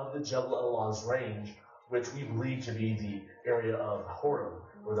side of the Jebel al-Lawz range, which we believe to be the area of Horeb,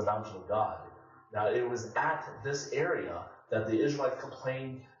 or the mountain of God. Now, it was at this area that the Israelites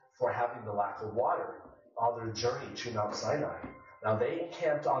complained for having the lack of water on their journey to Mount Sinai. Now, they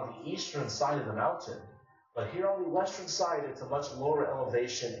encamped on the eastern side of the mountain, but here on the western side, it's a much lower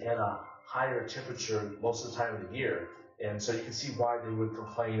elevation and a higher temperature most of the time of the year. And so you can see why they would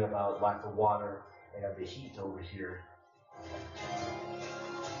complain about lack of water and the heat over here.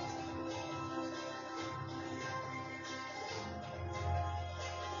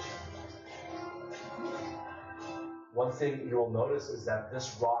 One thing you'll notice is that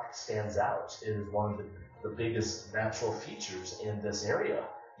this rock stands out. It is one of the biggest natural features in this area.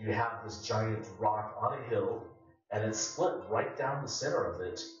 You have this giant rock on a hill, and it's split right down the center of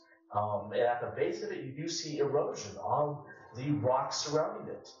it. And at the base of it, you do see erosion on the rocks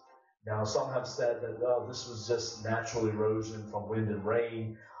surrounding it. Now, some have said that, oh, this was just natural erosion from wind and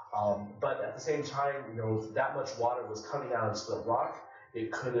rain. But at the same time, if that much water was coming out of split rock,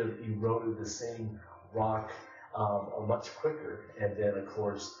 it could have eroded the same rock much quicker, and then, of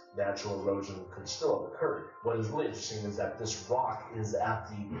course, natural erosion could still have occurred. What is really interesting is that this rock is at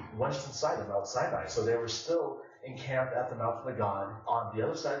the western side of Mount Sinai, so they were still encamped at the mountain of God on the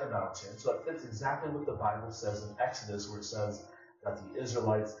other side of the mountain, so it fits exactly what the Bible says in Exodus, where it says that the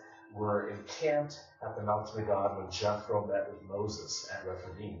Israelites were encamped at the mountain of God when Jethro met with Moses at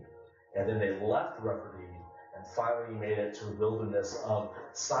Rephidim. And then they left Rephidim and finally made it to the wilderness of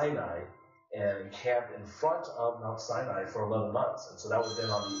Sinai and camped in front of Mount Sinai for 11 months. And so that would have been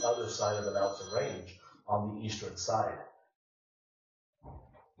on the other side of the mountain range, on the eastern side.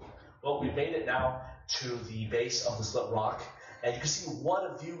 Well, we've made it now to the base of the split rock, and you can see what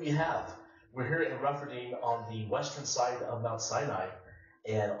a view we have. We're here in Rephidim on the western side of Mount Sinai,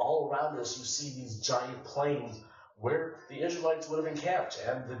 and all around us you see these giant plains where the Israelites would have encamped,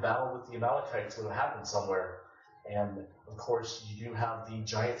 and the battle with the Amalekites would have happened somewhere. And, of course, you do have the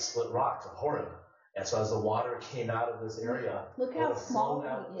giant split rock of Horeb. And so as the water came out of this area, Look how small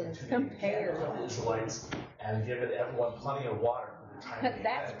it is compared to the Israelites and given everyone plenty of water for the time they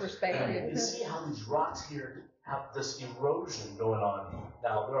That's had. perspective. You see how these rocks here have this erosion going on.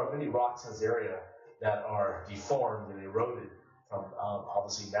 Now, there are many rocks in this area that are deformed and eroded from,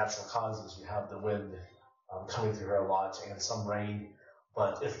 obviously, natural causes. You have the wind coming through here a lot and some rain.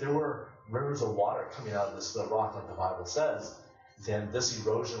 But if there were rivers of water coming out of this split rock, like the Bible says, then this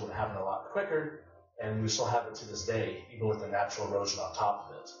erosion would happen a lot quicker, and we still have it to this day, even with the natural erosion on top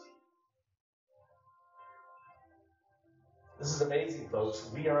of it. This is amazing, folks.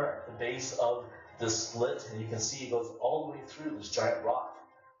 We are at the base of the split, and you can see it goes all the way through this giant rock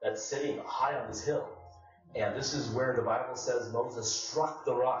that's sitting high on this hill. And this is where the Bible says Moses struck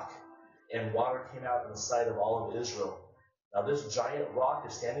the rock, and water came out in the sight of all of Israel. Now this giant rock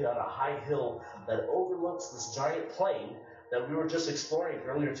is standing on a high hill that overlooks this giant plain that we were just exploring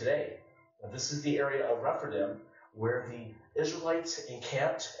earlier today. Now, this is the area of Rephidim where the Israelites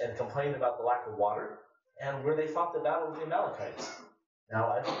encamped and complained about the lack of water, and where they fought the battle with the Amalekites.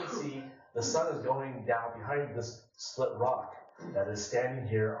 Now, as you can see, the sun is going down behind this split rock that is standing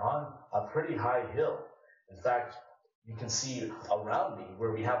here on a pretty high hill. In fact, you can see around me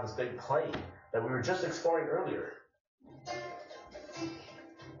where we have this big plain that we were just exploring earlier.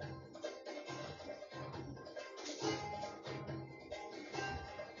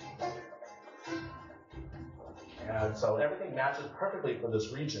 And so everything matches perfectly for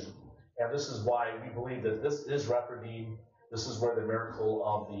this region. And this is why we believe that this is Rephidim. This is where the miracle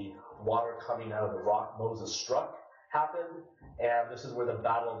of the water coming out of the rock Moses struck happened. And this is where the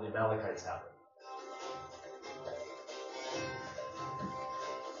battle of the Amalekites happened.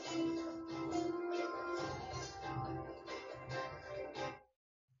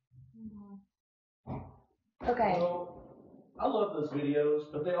 Okay. Well, I love those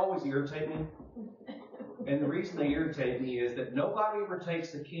videos, but they always irritate me. And the reason they irritate me is that nobody ever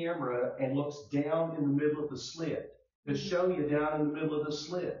takes the camera and looks down in the middle of the slit to show you down in the middle of the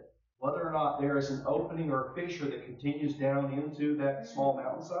slit whether or not there is an opening or a fissure that continues down into that small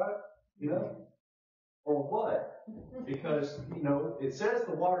mountainside, or what? Because, it says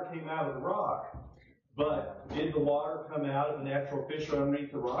the water came out of the rock, but did the water come out of the natural fissure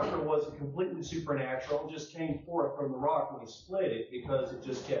underneath the rock, or was it completely supernatural and just came forth from the rock when he split it because it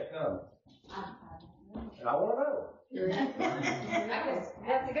just kept coming? And I want to know. I just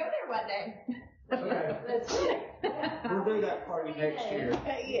have to go there one day. Okay. We'll do that party next year.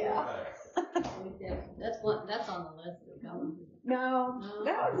 Yeah. That's on the list of going. No,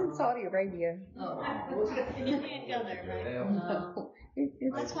 that was in Saudi Arabia. Oh. You can't go there, right? No.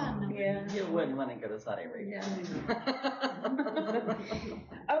 That's fine. No. Yeah. You wouldn't want to go to Saudi Arabia.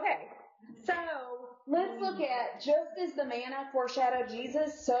 Okay, so let's look at, just as the manna foreshadowed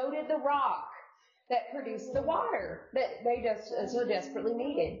Jesus, so did the rock that produced the water that they just so desperately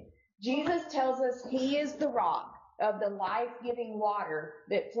needed. Jesus tells us he is the rock of the life-giving water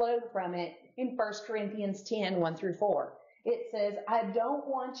that flowed from it in 1 Corinthians 10, 1 through 4. It says, I don't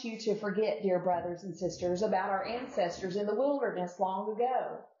want you to forget, dear brothers and sisters, about our ancestors in the wilderness long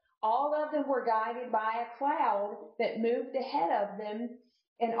ago. All of them were guided by a cloud that moved ahead of them,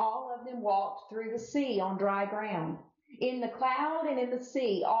 and all of them walked through the sea on dry ground. In the cloud and in the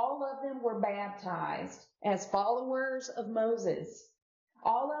sea, all of them were baptized as followers of Moses.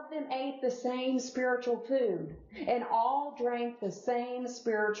 All of them ate the same spiritual food, and all drank the same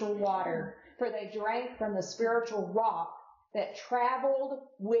spiritual water, for they drank from the spiritual rock that traveled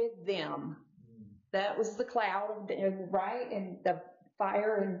with them. That was the cloud, right? And the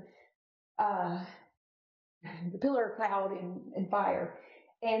fire and the pillar of cloud and fire.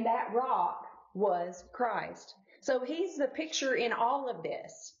 And that rock was Christ. So he's the picture in all of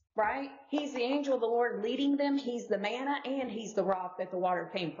this, right? He's the angel of the Lord leading them. He's the manna, and he's the rock that the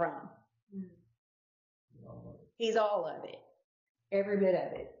water came from. He's all of it. Every bit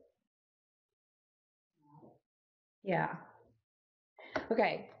of it. Yeah.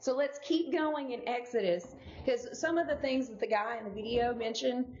 Okay, so let's keep going in Exodus, because some of the things that the guy in the video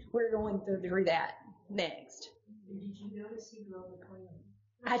mentioned, we're going through that next. Did you notice he drove a Toyota?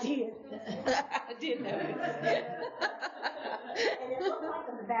 I did. I did notice. And it looked like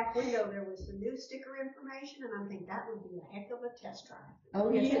on the back window there was some new sticker information, and I think that would be a heck of a test drive.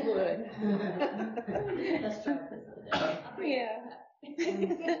 Oh, yes, it would. Let's try this today.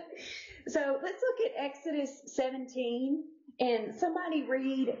 Yeah. So let's look at Exodus 17, and somebody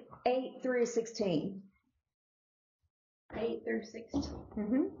read 8 through 16. 8 through 16.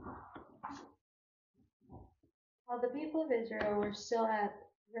 Mm-hmm. While the people of Israel were still at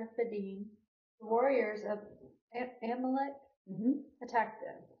Rephidim, the warriors of Amalek attacked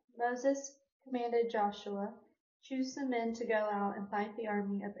them. Moses commanded Joshua, choose some men to go out and fight the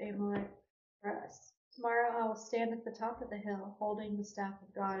army of Amalek for us. Tomorrow I will stand at the top of the hill, holding the staff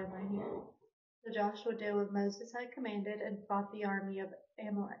of God in my hand. So Joshua did what Moses had commanded and fought the army of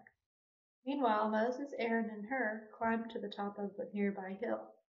Amalek. Meanwhile, Moses, Aaron, and Hur climbed to the top of a nearby hill.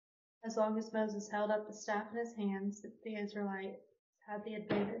 As long as Moses held up the staff in his hands, the Israelites had the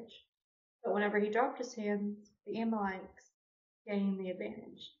advantage. But whenever he dropped his hands, the Amalekites gained the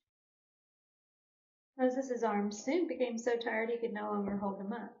advantage. Moses' arms soon became so tired he could no longer hold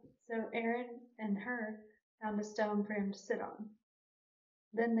them up. So Aaron and Hur found a stone for him to sit on.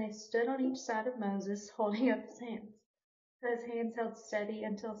 Then they stood on each side of Moses, holding up his hands. So his hands held steady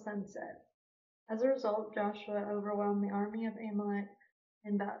until sunset. As a result, Joshua overwhelmed the army of Amalek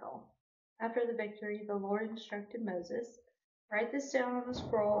in battle. After the victory, the Lord instructed Moses, "Write this down on a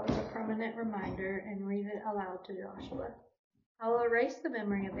scroll as a permanent reminder and read it aloud to Joshua. I will erase the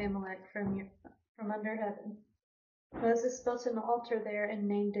memory of Amalek from under heaven." Moses built an altar there and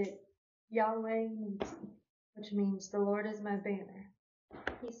named it Yahweh Nisi, which means "the Lord is my banner."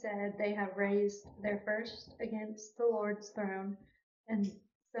 He said, "They have raised their first against the Lord's throne, and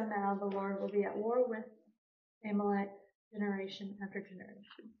so now the Lord will be at war with Amalek generation after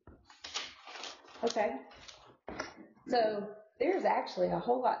generation." Okay. So there's actually a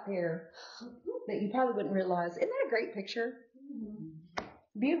whole lot there that you probably wouldn't realize. Isn't that a great picture?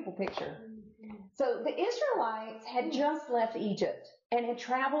 Beautiful picture. So the Israelites had just left Egypt and had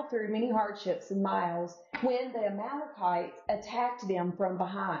traveled through many hardships and miles when the Amalekites attacked them from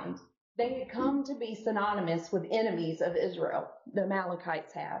behind. They had come to be synonymous with enemies of Israel. The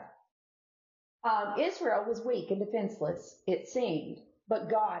Amalekites have. Israel was weak and defenseless, it seemed, but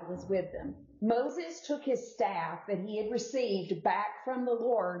God was with them. Moses took his staff that he had received back from the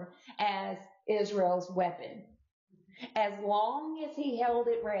Lord as Israel's weapon. As long as he held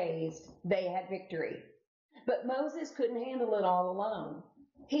it raised, they had victory. But Moses couldn't handle it all alone.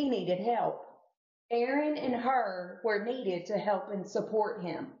 He needed help. Aaron and Hur were needed to help and support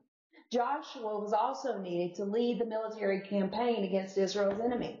him. Joshua was also needed to lead the military campaign against Israel's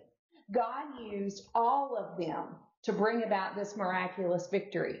enemy. God used all of them to bring about this miraculous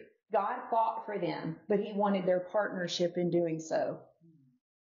victory. God fought for them, but he wanted their partnership in doing so.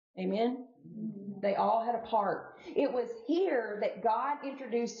 Amen? They all had a part. It was here that God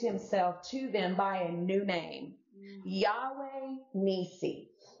introduced himself to them by a new name, Yahweh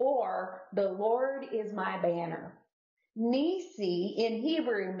Nisi, or the Lord is my banner. Nisi in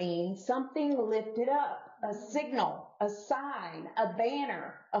Hebrew means something lifted up, a signal, a sign, a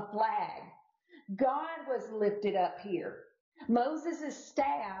banner, a flag. God was lifted up here. Moses'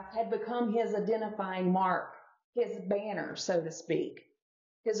 staff had become his identifying mark, his banner, so to speak.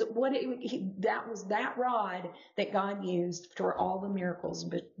 Because that was that rod that God used for all the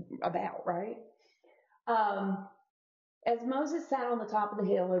miracles about, right? As Moses sat on the top of the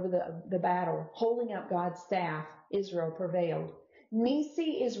hill over the battle, holding up God's staff, Israel prevailed.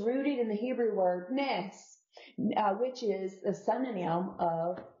 Nisi is rooted in the Hebrew word nes, which is the synonym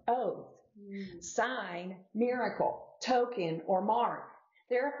of oath, sign, miracle, token, or mark.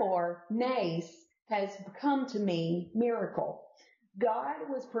 Therefore, nes has come to mean miracle. God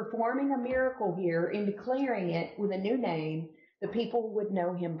was performing a miracle here in declaring it with a new name the people would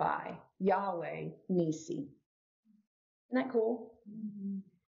know him by, Yahweh Nisi. Isn't that cool? Mm-hmm.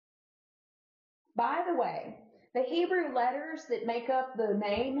 By the way, the Hebrew letters that make up the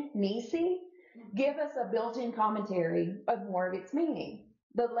name Nisi give us a built-in commentary of more of its meaning.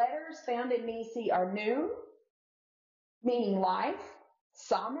 The letters found in Nisi are Nun, meaning life,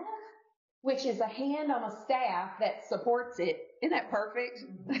 Samech, which is a hand on a staff that supports it. Isn't that perfect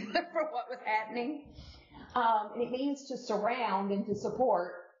for what was happening? It means to surround and to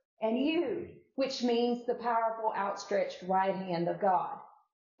support. And Yud, which means the powerful outstretched right hand of God.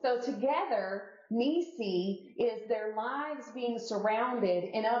 So together, Nisi is their lives being surrounded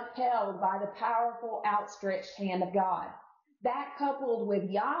and upheld by the powerful outstretched hand of God. That coupled with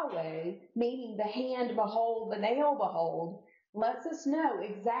Yahweh, meaning the hand behold, the nail behold, lets us know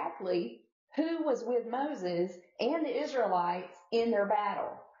exactly who was with Moses and the Israelites in their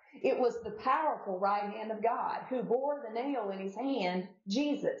battle. It was the powerful right hand of God who bore the nail in his hand,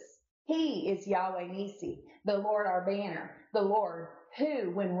 Jesus. He is Yahweh Nisi, the Lord our banner, the Lord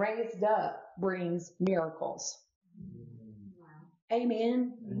who, when raised up, brings miracles. Wow.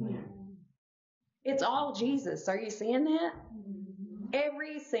 Amen. Amen. It's all Jesus. Are you seeing that?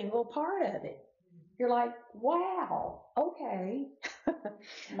 Every single part of it. You're like, wow, okay.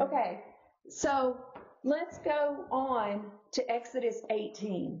 Okay, so let's go on to Exodus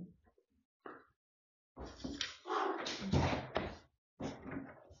 18.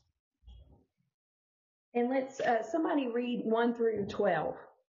 And let's somebody read 1 through 12.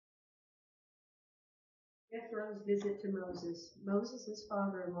 Jethro's visit to Moses. Moses'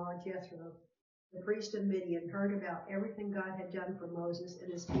 father-in-law, Jethro, the priest of Midian, heard about everything God had done for Moses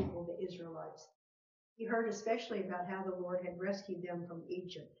and his people, the Israelites. He heard especially about how the Lord had rescued them from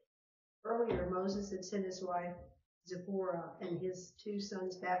Egypt. Earlier, Moses had sent his wife Zipporah and his 2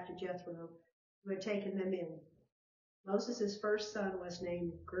 sons back to Jethro, who had taken them in. Moses' first son was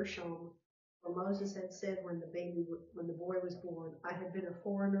named Gershom, for Moses had said when the boy was born, "I have been a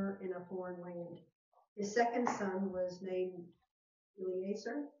foreigner in a foreign land." His second son was named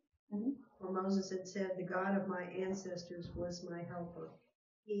Eleazar, for Moses had said, "The God of my ancestors was my helper."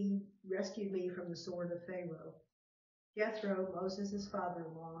 He rescued me from the sword of Pharaoh. Jethro, Moses'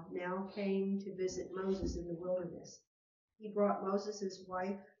 father-in-law, now came to visit Moses in the wilderness. He brought Moses'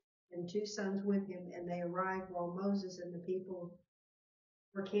 wife and 2 sons with him, and they arrived while Moses and the people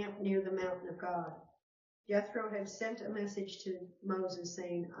were camped near the mountain of God. Jethro had sent a message to Moses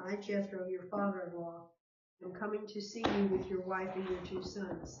saying, I, Jethro, your father-in-law, am coming to see you with your wife and your 2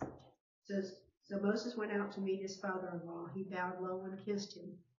 sons. So Moses went out to meet his father-in-law. He bowed low and kissed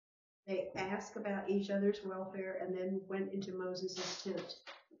him. They asked about each other's welfare and then went into Moses' tent.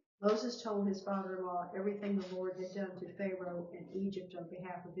 Moses told his father-in-law everything the Lord had done to Pharaoh and Egypt on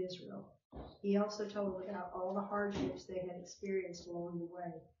behalf of Israel. He also told about all the hardships they had experienced along the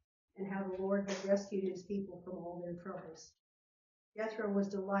way, and how the Lord had rescued his people from all their troubles. Jethro was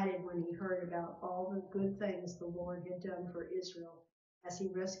delighted when he heard about all the good things the Lord had done for Israel, as he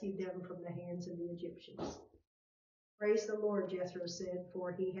rescued them from the hands of the Egyptians. Praise the Lord, Jethro said,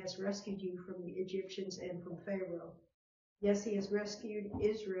 for he has rescued you from the Egyptians and from Pharaoh. Yes, he has rescued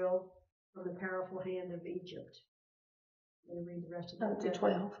Israel from the powerful hand of Egypt. I'm going to read the rest of that. To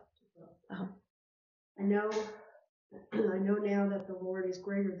 12. I know now that the Lord is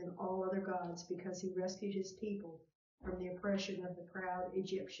greater than all other gods, because he rescued his people from the oppression of the proud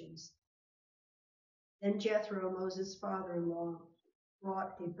Egyptians. Then Jethro, Moses' father-in-law,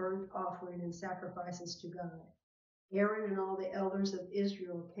 brought a burnt offering and sacrifices to God. Aaron and all the elders of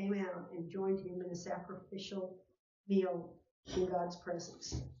Israel came out and joined him in a sacrificial meal in God's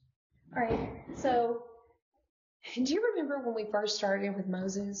presence. All right. So, do you remember when we first started with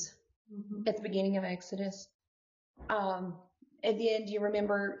Moses at the beginning of Exodus? And then do you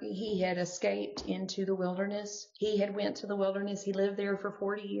remember he had escaped into the wilderness? He had went to the wilderness. He lived there for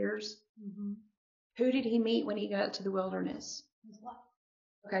 40 years. Mm-hmm. Who did he meet when he got to the wilderness? His wife.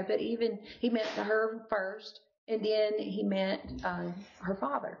 Okay, but even he met her first, and then he met her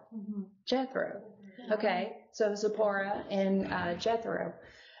father, Jethro. Okay, so Zipporah and Jethro.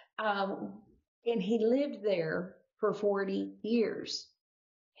 And he lived there for 40 years.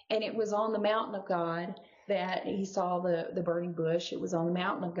 And it was on the mountain of God that he saw the burning bush. It was on the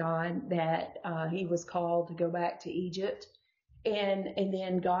mountain of God that he was called to go back to Egypt. And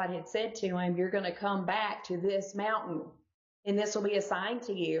then God had said to him, you're going to come back to this mountain. And this will be a sign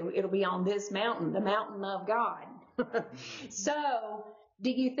to you. It'll be on this mountain, the mountain of God. So, do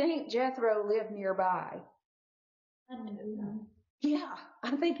you think Jethro lived nearby? Yeah,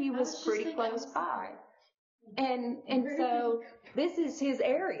 I think he was pretty close by. And so this is his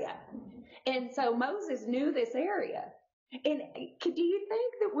area. And so Moses knew this area. And do you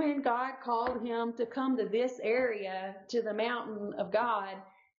think that when God called him to come to this area, to the mountain of God,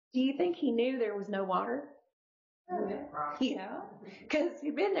 do you think he knew there was no water? Yeah, because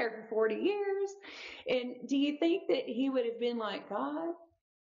he'd been there for 40 years. And do you think that he would have been like, God,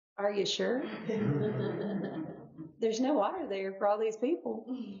 are you sure? There's no water there for all these people.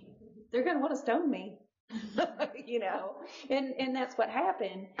 They're going to want to stone me. You know, and that's what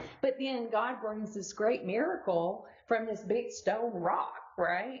happened. But then God brings this great miracle from this big stone rock,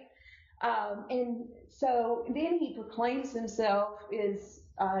 right? And so then he proclaims himself as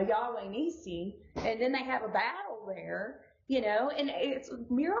Yahweh Nisi, and then they have a battle there, you know, and it's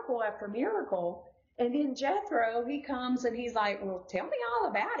miracle after miracle. And then Jethro, he comes and he's like, well, tell me all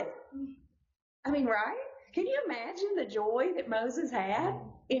about it. I mean, right? Can you imagine the joy that Moses had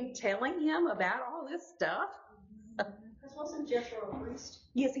in telling him about all this stuff? Because wasn't Jethro a priest?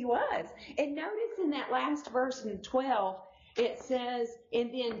 Yes, he was. And notice in that last verse in 12, it says,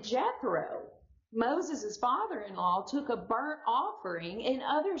 and then Jethro, Moses' father-in-law, took a burnt offering and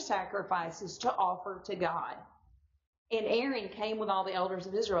other sacrifices to offer to God. And Aaron came with all the elders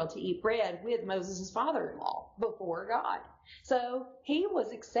of Israel to eat bread with Moses' father-in-law before God. So he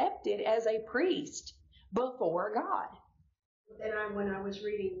was accepted as a priest before God. Then when I was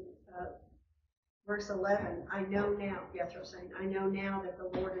reading verse 11, I know now, Jethro saying, I know now that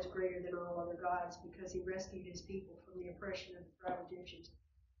the Lord is greater than all other gods, because he rescued his people from the oppression of the proud Egyptians.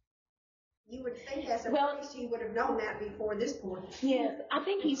 You would think as a priest he would have known that before this point. Yes, I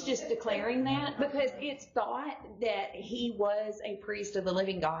think he's just declaring that because it's thought that he was a priest of the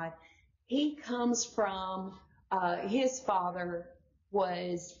living God. He comes from, his father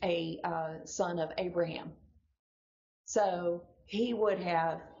was a son of Abraham. So he would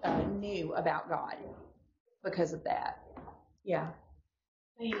have knew about God because of that. Yeah.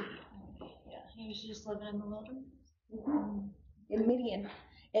 Yeah, he was just living in the wilderness. Mm-hmm. In Midian.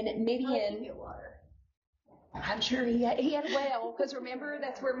 And at Midian, I'm sure he had a well, because remember,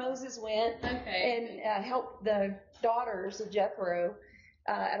 that's where Moses went and helped the daughters of Jethro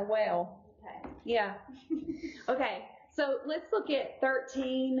at a well. Okay. Yeah. Okay. so let's look at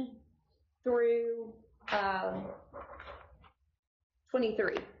 13 through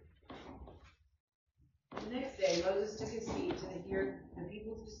 23. The next day, Moses took his seat to hear the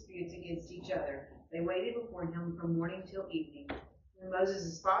people's disputes against each other. They waited before him from morning till evening. When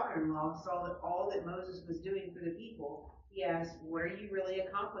Moses' father-in-law saw that all that Moses was doing for the people, he asked, "What are you really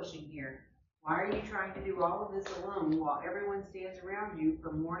accomplishing here? Why are you trying to do all of this alone while everyone stands around you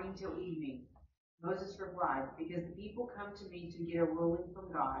from morning till evening?" Moses replied, "Because the people come to me to get a ruling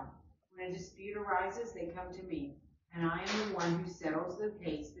from God. When a dispute arises, they come to me, and I am the one who settles the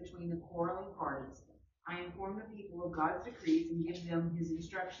case between the quarreling parties. I inform the people of God's decrees and give them his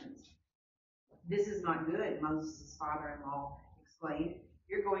instructions." "This is not good," Moses' father-in-law exclaimed.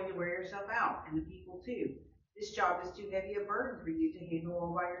 "You're going to wear yourself out, and the people too. This job is too heavy a burden for you to handle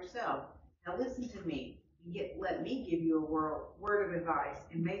all by yourself. Now listen to me, and let me give you a word of advice,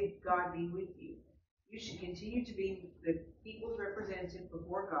 and may God be with you. You should continue to be the people's representative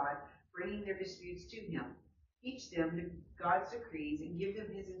before God, bringing their disputes to him. Teach them God's decrees and give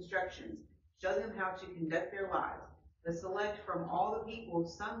them his instructions. Show them how to conduct their lives. But select from all the people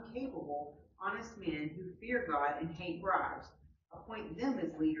some capable, honest men who fear God and hate bribes. Appoint them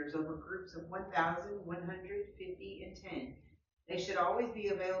as leaders over groups of 1,000, 150, and 10. They should always be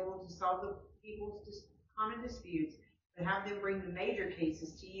available to solve the people's common disputes, but have them bring the major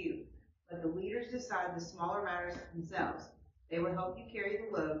cases to you. Let the leaders decide the smaller matters themselves. They will help you carry the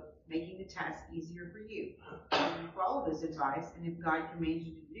load, making the task easier for you. If you follow this advice, and if God commands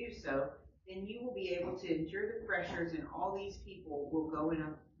you to do so, then you will be able to endure the pressures, and all these people will go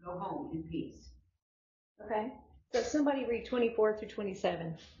home in peace." Okay. So somebody read 24 through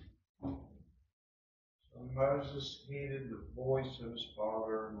 27. So Moses heeded the voice of his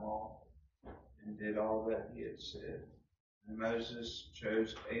father-in-law and did all that he had said. And Moses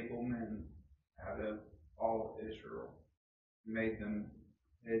chose able men out of all Israel and made them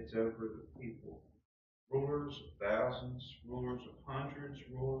heads over the people, rulers of thousands, rulers of hundreds,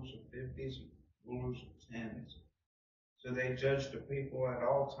 rulers of fifties, rulers of tens. So they judged the people at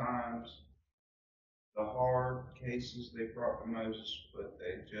all times. The hard cases they brought to Moses, but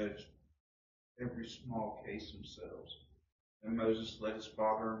they judged every small case themselves. And Moses let his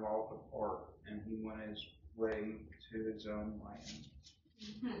father-in-law depart, and he went his way to his own land.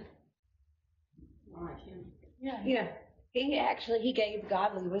 I like him. Yeah. He gave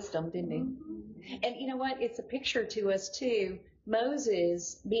godly wisdom, didn't he? And you know what? It's a picture to us too.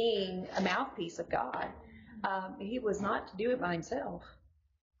 Moses being a mouthpiece of God, he was not to do it by himself.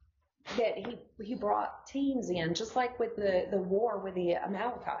 That he brought teams in, just like with the war with the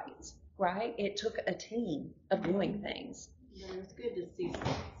Amalekites, right? It took a team of doing things. Yeah, it's good to see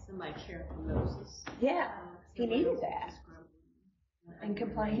somebody care for Moses. Yeah, he needed that. And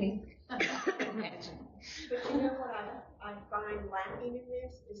complaining. But you know what I find lacking in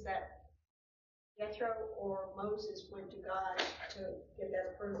this is that Jethro or Moses went to God to get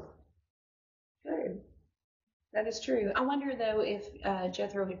that approval. True. That is true. I wonder though if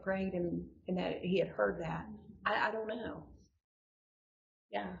Jethro had prayed and that he had heard that. I don't know.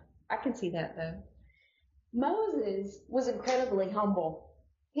 Yeah, I can see that though. Moses was incredibly humble.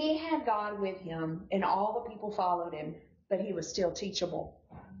 He had God with him and all the people followed him, but he was still teachable.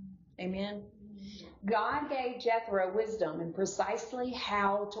 Amen. God gave Jethro wisdom in precisely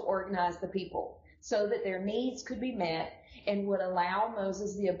how to organize the people so that their needs could be met and would allow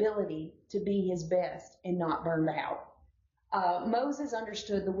Moses the ability to be his best and not burned out. Moses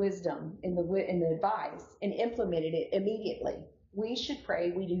understood the wisdom in the advice and implemented it immediately. We should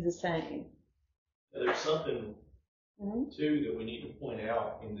pray we do the same. There's something, too, that we need to point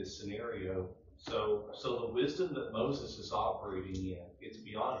out in this scenario. So the wisdom that Moses is operating in, it's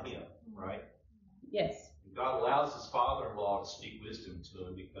beyond him, right? Yes. God allows his father-in-law to speak wisdom to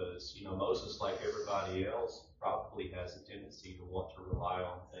him because, Moses, like everybody else, probably has a tendency to want to rely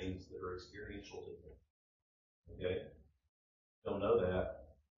on things that are experiential to him. Okay? Don't know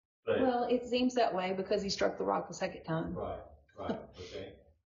that. But Well, it seems that way because he struck the rock the second time. Right. Okay.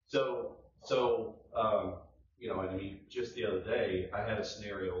 So, just the other day, I had a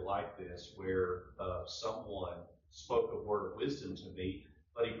scenario like this where someone spoke a word of wisdom to me,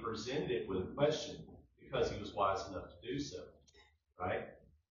 but he presented it with a question because he was wise enough to do so, right?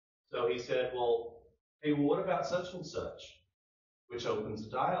 So he said, hey, what about such and such? Which opens a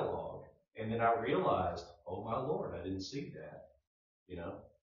dialogue. And then I realized, oh my Lord, I didn't see that,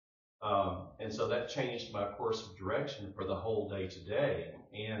 and so that changed my course of direction for the whole day today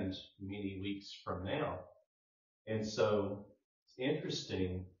and many weeks from now. And so it's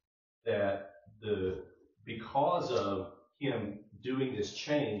interesting that because of him doing this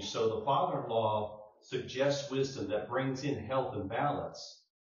change, so the father-in-law suggests wisdom that brings in health and balance,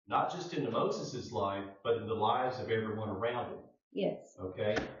 not just into Moses' life, but in the lives of everyone around him. Yes.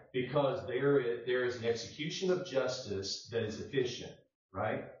 Okay? Because there is an execution of justice that is efficient,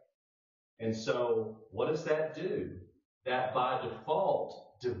 right? And so what does that do? That by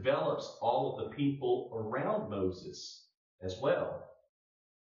default develops all of the people around Moses as well.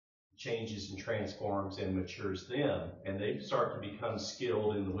 Changes and transforms and matures them, and they start to become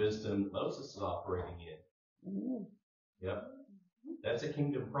skilled in the wisdom Moses is operating in. Mm-hmm. Yep. That's a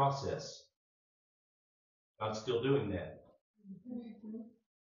kingdom process. God's still doing that.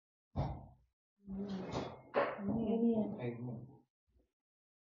 Amen. Amen.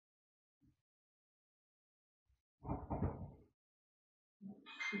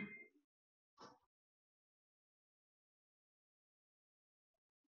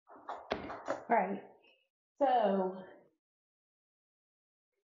 Right. So,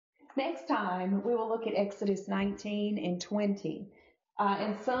 next time we will look at Exodus 19 and 20,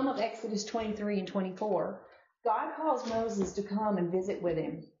 and some of Exodus 23 and 24. God calls Moses to come and visit with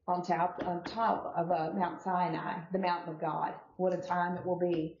him on top of Mount Sinai, the mountain of God. What a time it will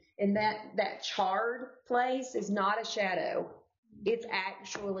be. And that charred place is not a shadow. It's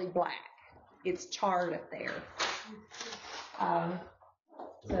actually black. It's charred up there.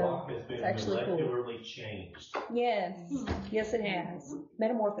 The rock has been molecularly changed. Yes. Yes, it has.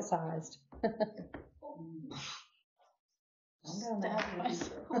 Metamorphosized. Simmer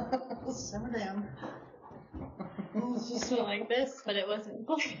down. It just went like this, but it wasn't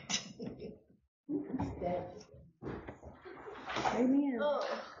quite. Amen.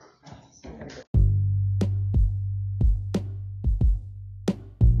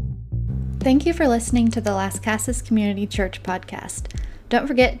 Thank you for listening to the Las Casas Community Church podcast. Don't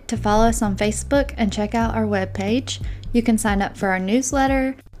forget to follow us on Facebook and check out our webpage. You can sign up for our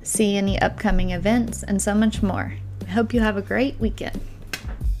newsletter, see any upcoming events, and so much more. I hope you have a great weekend.